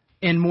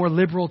in more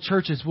liberal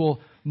churches will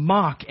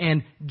mock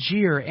and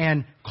jeer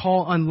and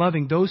call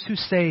unloving those who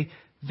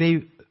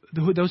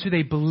those who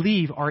they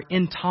believe are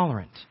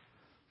intolerant,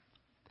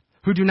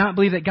 who do not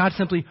believe that God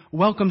simply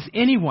welcomes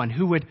anyone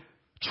who would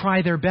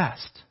try their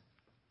best.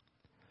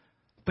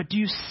 But do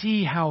you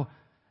see how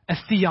a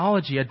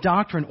theology, a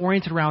doctrine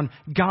oriented around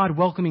God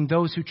welcoming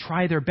those who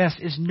try their best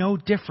is no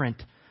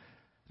different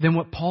than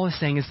what Paul is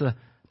saying is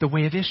the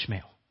way of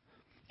Ishmael?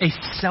 A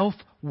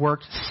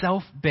self-worked,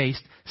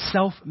 self-based,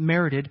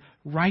 self-merited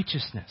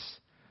righteousness.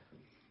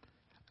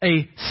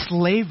 A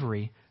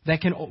slavery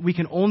that we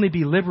can only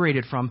be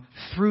liberated from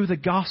through the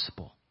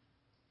gospel.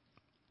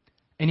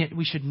 And yet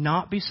we should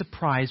not be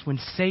surprised when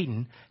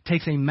Satan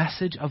takes a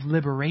message of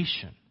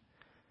liberation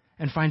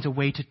and finds a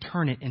way to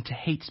turn it into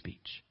hate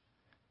speech.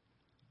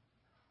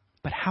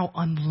 But how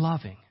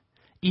unloving,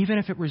 even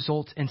if it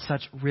results in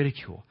such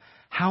ridicule,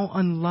 how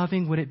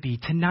unloving would it be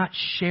to not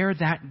share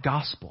that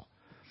gospel?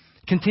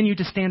 Continue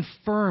to stand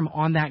firm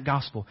on that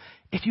gospel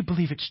if you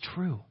believe it's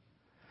true.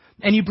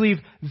 And you believe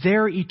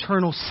their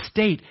eternal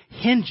state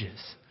hinges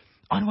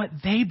on what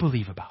they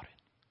believe about it.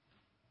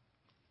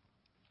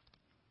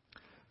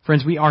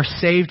 Friends, we are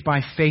saved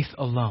by faith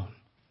alone.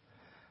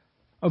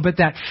 But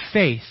that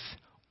faith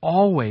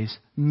always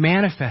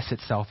manifests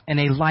itself in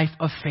a life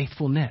of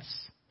faithfulness.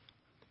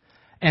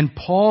 And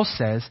Paul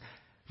says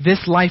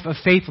this life of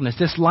faithfulness,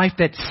 this life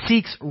that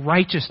seeks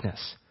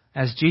righteousness,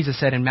 as Jesus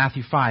said in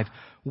Matthew 5,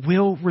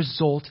 will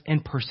result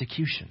in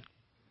persecution.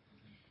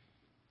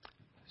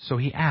 So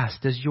he asks,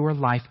 does your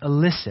life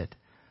elicit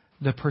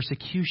the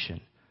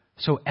persecution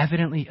so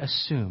evidently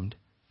assumed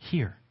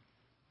here?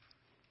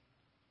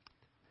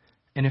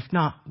 And if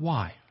not,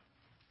 why?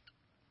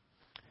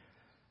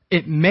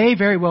 It may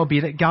very well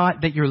be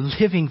that you're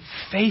living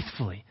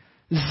faithfully,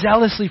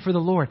 zealously for the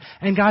Lord,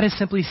 and God has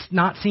simply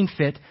not seen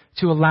fit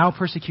to allow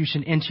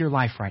persecution into your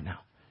life right now.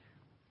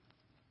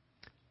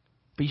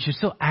 But you should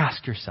still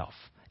ask yourself,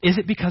 is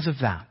it because of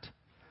that?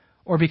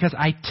 Or because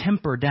I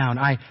temper down,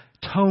 I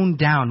tone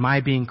down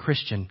my being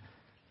Christian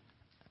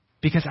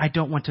because I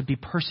don't want to be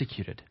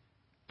persecuted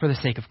for the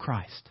sake of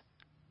Christ?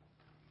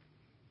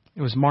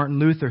 It was Martin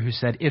Luther who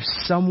said, if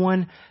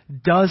someone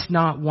does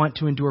not want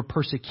to endure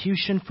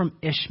persecution from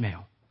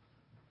Ishmael,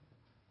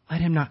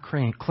 let him not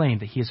claim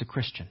that he is a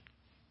Christian.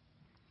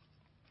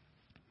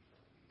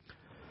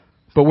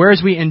 But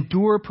whereas we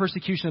endure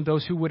persecution of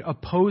those who would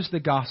oppose the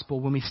gospel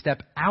when we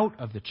step out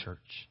of the church,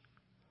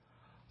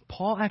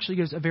 Paul actually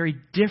gives a very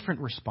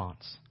different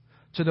response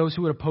to those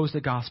who would oppose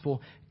the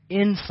gospel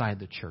inside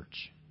the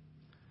church.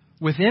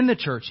 Within the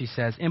church, he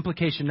says,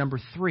 implication number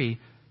 3,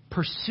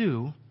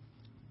 pursue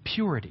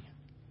purity.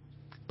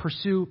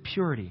 Pursue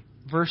purity.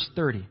 Verse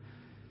 30.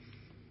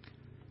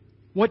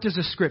 What does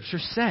the scripture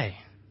say?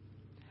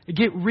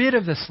 Get rid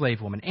of the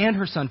slave woman and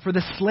her son, for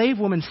the slave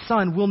woman's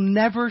son will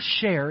never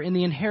share in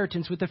the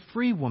inheritance with the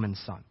free woman's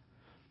son.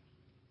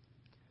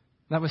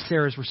 That was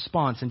Sarah's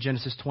response in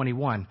Genesis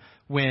 21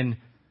 when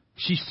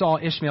she saw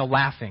Ishmael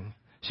laughing.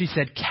 She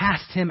said,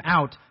 cast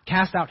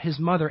out his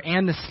mother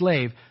and the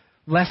slave,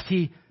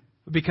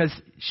 because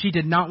she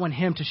did not want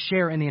him to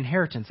share in the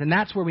inheritance. And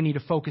that's where we need to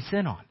focus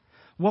in on.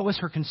 What was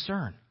her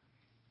concern?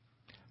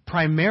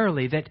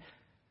 Primarily that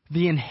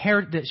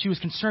she was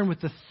concerned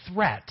with the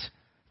threat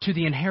to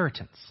the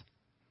inheritance.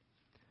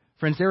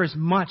 Friends, there is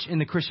much in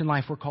the Christian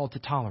life we're called to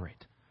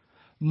tolerate.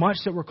 Much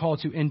that we're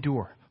called to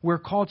endure. We're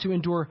called to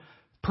endure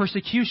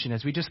persecution,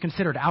 as we just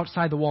considered,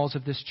 outside the walls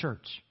of this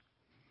church.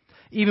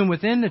 Even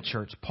within the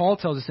church, Paul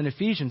tells us in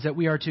Ephesians that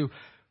we are to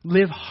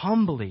live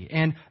humbly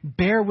and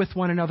bear with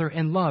one another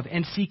in love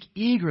and seek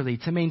eagerly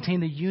to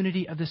maintain the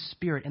unity of the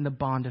Spirit in the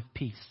bond of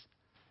peace.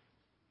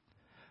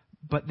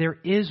 But there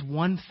is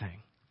one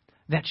thing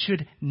that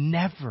should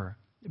never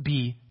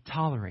be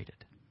tolerated.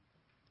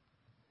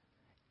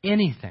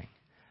 Anything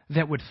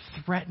that would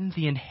threaten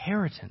the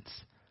inheritance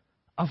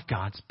of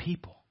God's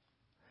people.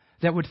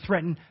 That would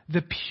threaten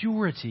the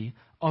purity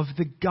of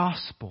the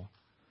gospel.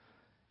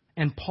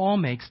 And Paul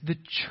makes the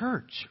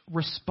church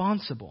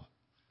responsible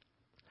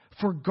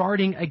for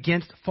guarding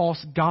against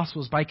false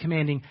gospels by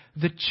commanding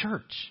the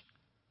church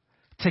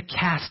to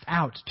cast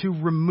out, to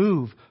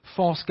remove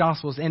false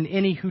gospels and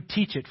any who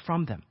teach it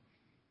from them.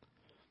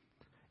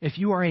 If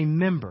you are a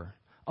member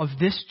of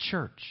this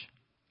church,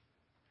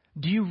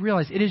 do you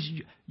realize it is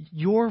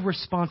your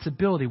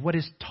responsibility what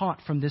is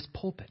taught from this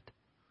pulpit?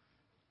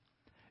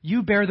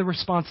 You bear the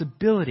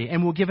responsibility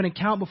and will give an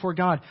account before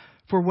God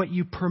for what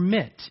you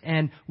permit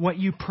and what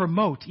you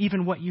promote,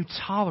 even what you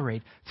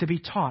tolerate to be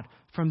taught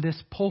from this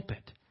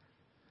pulpit.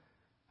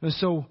 And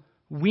so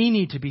we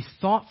need to be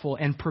thoughtful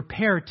and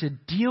prepared to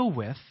deal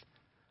with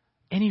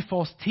any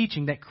false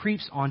teaching that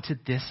creeps onto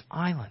this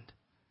island.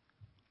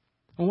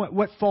 And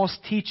what false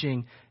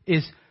teaching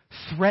is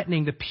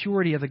threatening the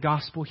purity of the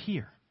gospel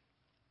here?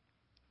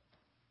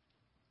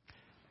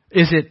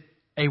 Is it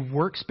a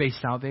works-based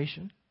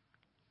salvation,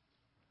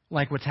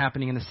 like what's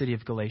happening in the city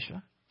of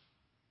Galatia?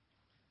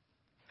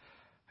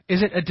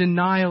 Is it a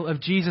denial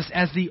of Jesus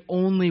as the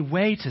only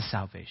way to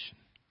salvation?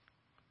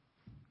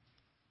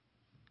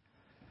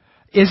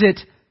 Is it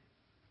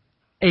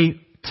a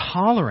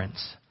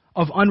tolerance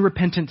of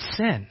unrepentant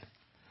sin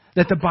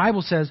that the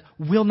Bible says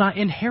will not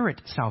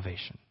inherit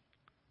salvation?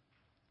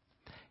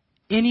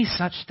 Any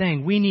such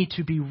thing we need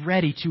to be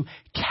ready to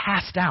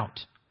cast out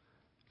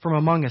from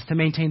among us to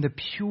maintain the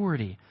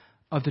purity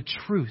of the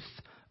truth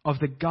of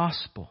the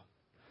gospel.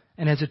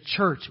 And as a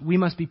church, we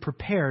must be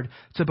prepared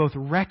to both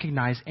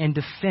recognize and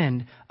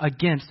defend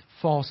against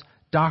false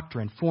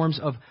doctrine, forms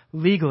of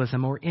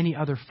legalism, or any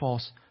other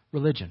false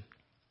religion.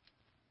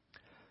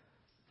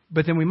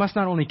 But then we must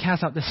not only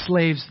cast out the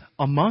slaves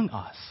among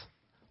us,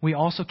 we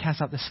also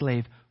cast out the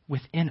slave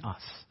within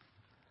us.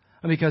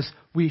 Because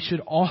we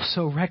should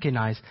also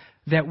recognize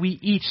that we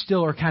each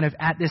still are kind of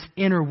at this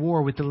inner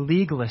war with the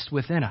legalist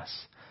within us.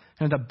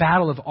 And the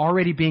battle of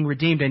already being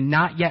redeemed and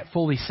not yet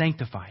fully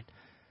sanctified.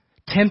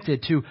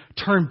 Tempted to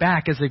turn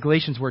back, as the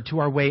Galatians were, to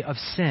our way of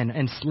sin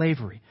and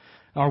slavery,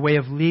 our way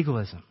of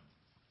legalism.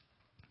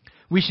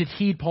 We should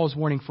heed Paul's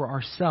warning for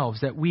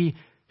ourselves that we,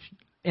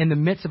 in the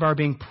midst of our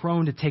being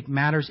prone to take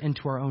matters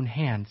into our own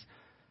hands,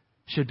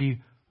 should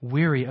be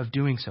wary of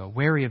doing so.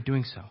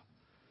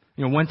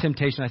 One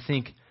temptation I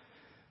think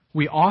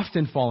we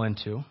often fall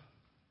into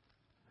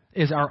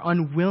is our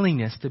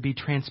unwillingness to be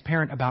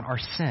transparent about our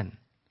sin.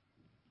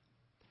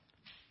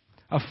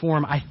 A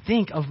form, I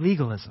think, of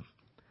legalism.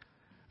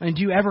 And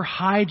do you ever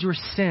hide your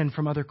sin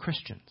from other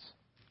Christians?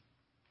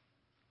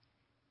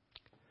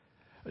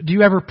 Do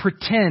you ever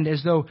pretend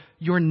as though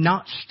you're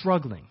not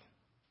struggling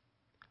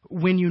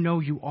when you know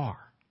you are?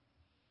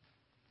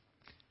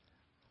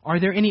 Are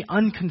there any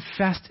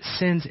unconfessed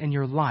sins in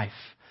your life?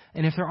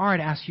 And if there are, I'd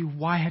ask you,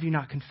 why have you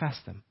not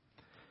confessed them?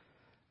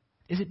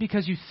 Is it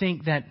because you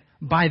think that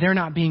by their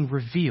not being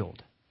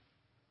revealed,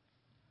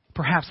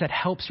 perhaps that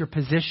helps your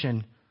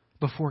position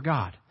before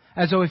God?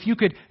 As though if you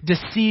could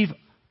deceive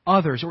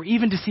others or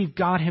even deceive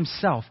God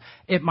himself,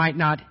 it might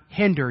not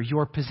hinder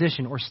your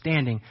position or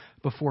standing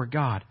before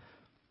God.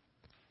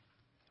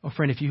 Oh,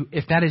 friend,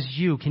 if that is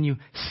you, can you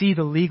see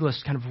the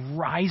legalist kind of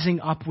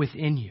rising up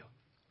within you?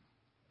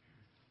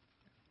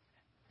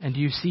 And do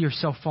you see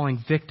yourself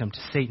falling victim to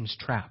Satan's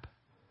trap?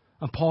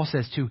 And Paul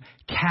says to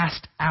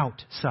cast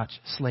out such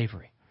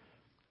slavery.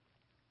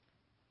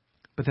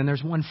 But then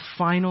there's one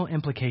final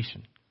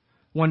implication,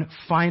 one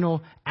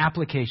final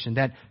application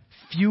that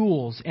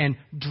fuels and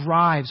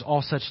drives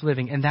all such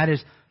living, and that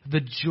is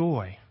the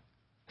joy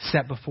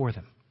set before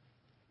them.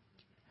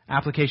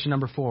 Application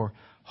number 4,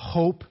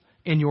 hope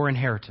in your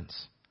inheritance.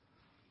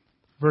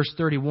 Verse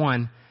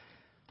 31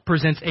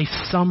 presents a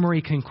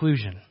summary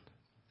conclusion.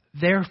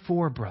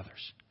 Therefore,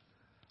 brothers,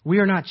 we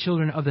are not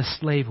children of the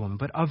slave woman,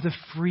 but of the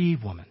free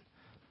woman.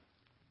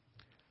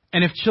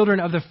 And if children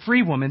of the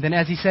free woman, then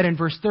as he said in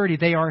verse 30,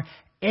 they are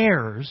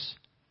heirs,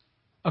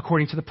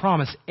 according to the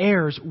promise,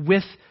 heirs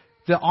with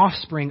the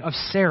offspring of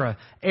Sarah,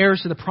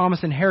 heirs to the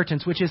promised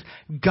inheritance, which is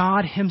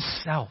God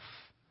himself.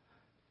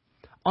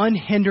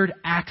 Unhindered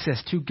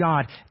access to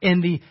God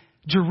in the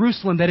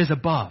Jerusalem that is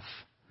above.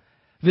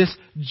 This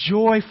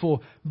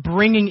joyful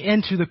bringing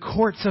into the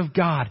courts of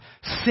God,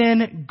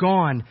 sin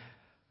gone,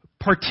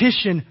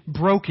 partition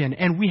broken,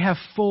 and we have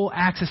full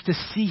access to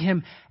see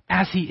him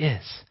as he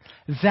is.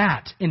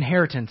 That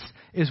inheritance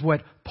is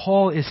what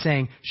Paul is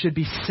saying should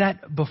be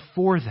set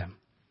before them.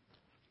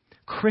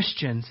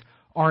 Christians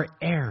are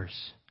heirs.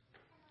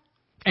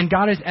 And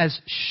God is as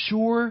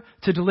sure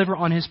to deliver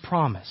on his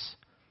promise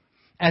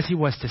as he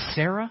was to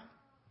Sarah,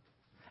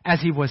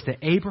 as he was to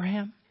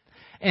Abraham,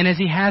 and as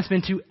he has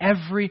been to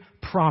every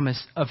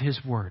promise of his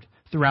word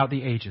throughout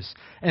the ages.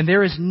 And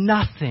there is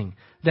nothing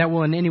that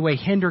will in any way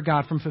hinder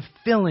God from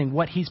fulfilling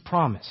what he's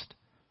promised.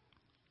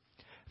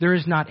 There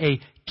is not a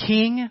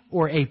king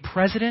or a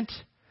president.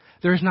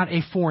 There is not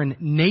a foreign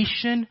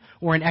nation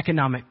or an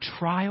economic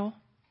trial.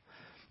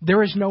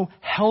 There is no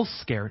health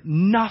scare.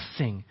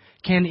 Nothing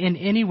can in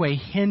any way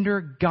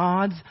hinder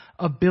God's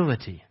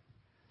ability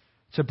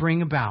to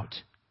bring about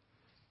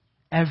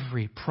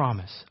every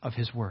promise of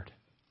his word.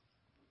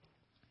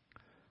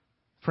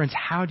 Friends,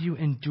 how do you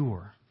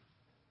endure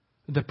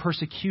the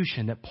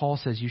persecution that Paul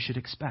says you should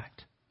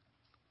expect?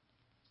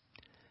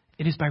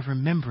 It is by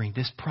remembering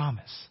this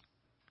promise.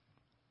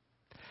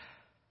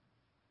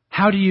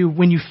 How do you,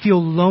 when you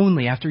feel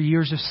lonely after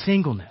years of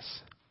singleness,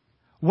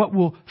 what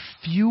will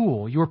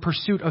fuel your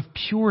pursuit of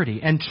purity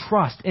and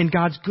trust in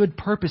God's good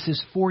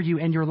purposes for you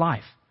and your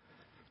life?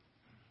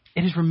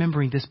 It is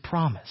remembering this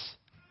promise.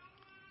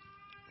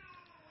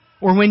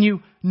 Or when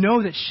you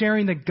know that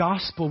sharing the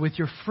gospel with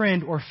your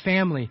friend or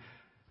family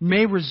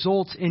may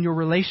result in your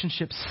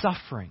relationship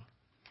suffering,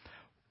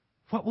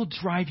 what will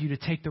drive you to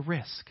take the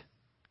risk?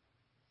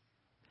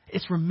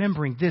 It's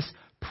remembering this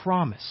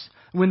promise.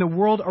 When the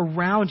world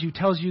around you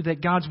tells you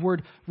that God's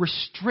word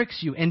restricts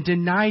you and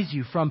denies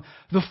you from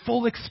the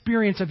full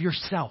experience of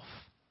yourself,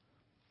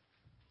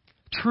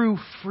 true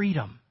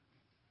freedom,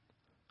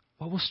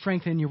 what will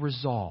strengthen your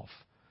resolve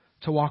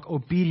to walk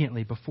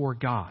obediently before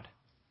God?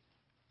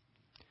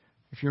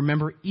 If you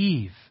remember,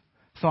 Eve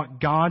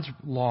thought God's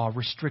law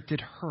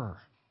restricted her,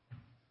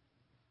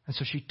 and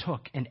so she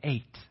took and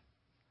ate.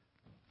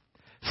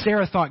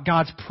 Sarah thought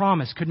God's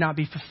promise could not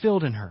be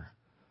fulfilled in her,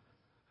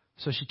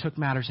 so she took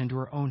matters into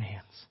her own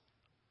hands.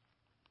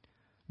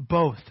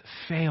 Both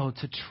failed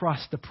to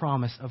trust the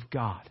promise of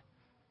God,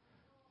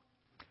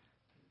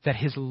 that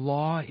His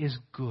law is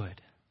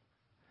good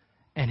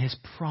and His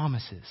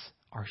promises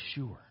are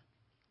sure.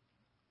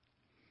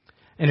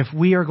 And if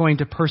we are going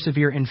to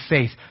persevere in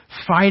faith,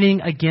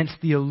 fighting against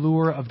the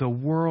allure of the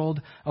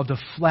world, of the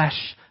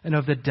flesh, and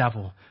of the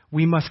devil,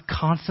 we must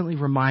constantly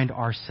remind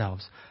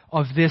ourselves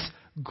of this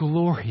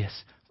glorious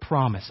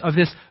promise, of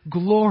this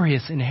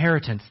glorious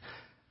inheritance,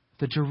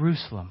 the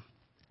Jerusalem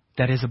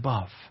that is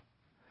above,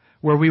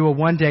 where we will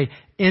one day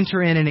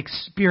enter in and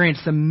experience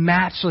the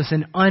matchless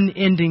and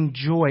unending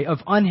joy of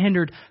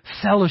unhindered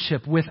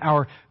fellowship with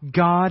our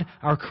God,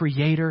 our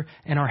Creator,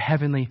 and our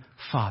Heavenly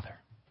Father.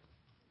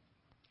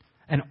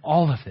 And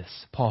all of this,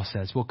 Paul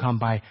says, will come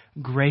by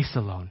grace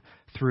alone,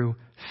 through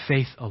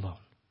faith alone.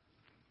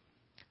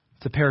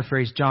 To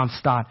paraphrase John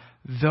Stott,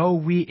 though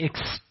we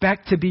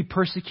expect to be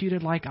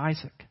persecuted like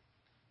Isaac,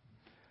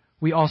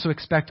 we also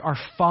expect our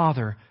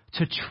Father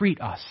to treat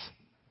us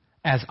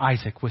as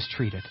Isaac was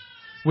treated,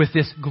 with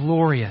this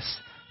glorious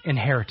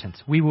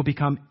inheritance. We will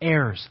become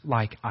heirs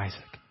like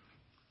Isaac.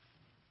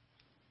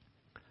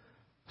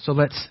 So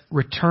let's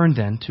return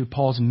then to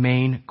Paul's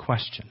main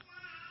question.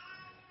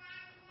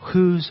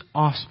 Whose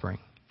offspring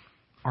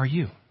are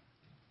you?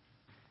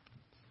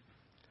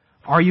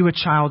 Are you a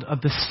child of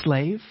the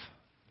slave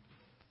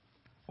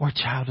or a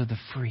child of the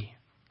free?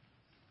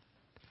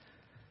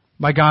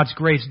 By God's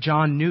grace,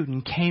 John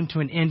Newton came to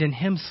an end in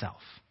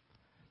himself,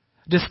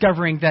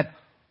 discovering that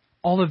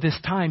all of this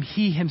time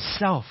he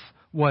himself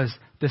was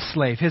the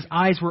slave. His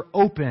eyes were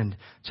opened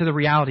to the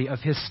reality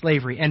of his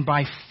slavery, and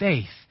by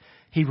faith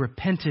he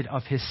repented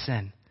of his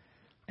sin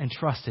and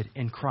trusted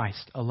in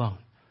Christ alone.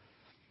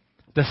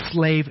 The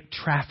slave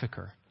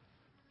trafficker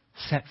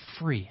set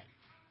free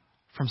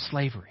from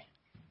slavery.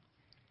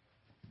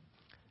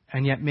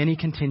 And yet many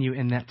continue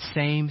in that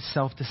same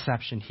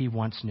self-deception he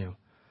once knew,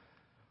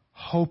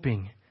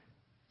 hoping,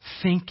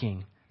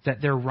 thinking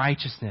that their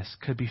righteousness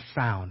could be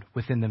found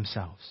within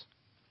themselves.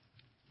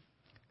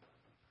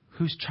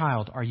 Whose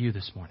child are you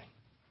this morning?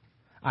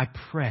 I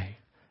pray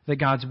that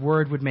God's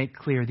word would make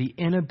clear the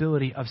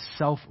inability of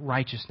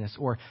self-righteousness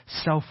or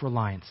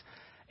self-reliance,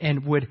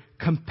 and would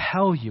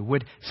compel you,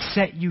 would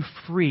set you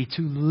free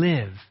to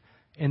live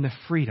in the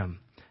freedom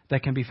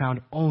that can be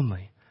found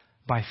only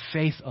by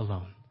faith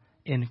alone,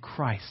 in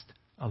Christ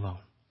alone.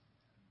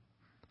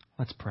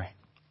 Let's pray.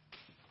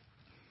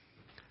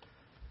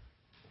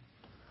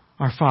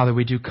 Our Father,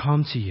 we do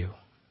come to you,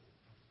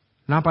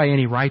 not by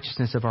any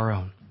righteousness of our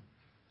own,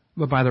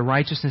 but by the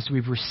righteousness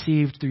we've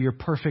received through your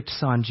perfect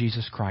Son,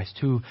 Jesus Christ,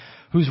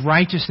 whose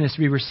righteousness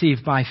we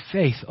receive by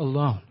faith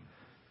alone.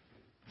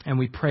 And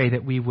we pray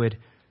that we would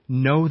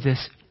know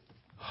this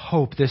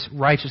hope, this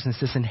righteousness,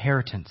 this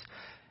inheritance,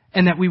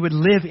 and that we would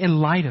live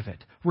in light of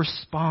it,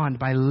 respond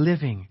by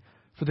living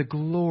for the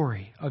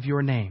glory of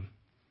your name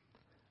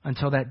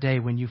until that day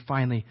when you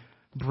finally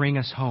bring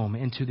us home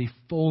into the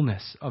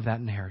fullness of that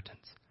inheritance.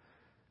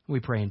 We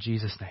pray in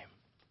Jesus' name.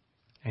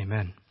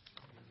 Amen.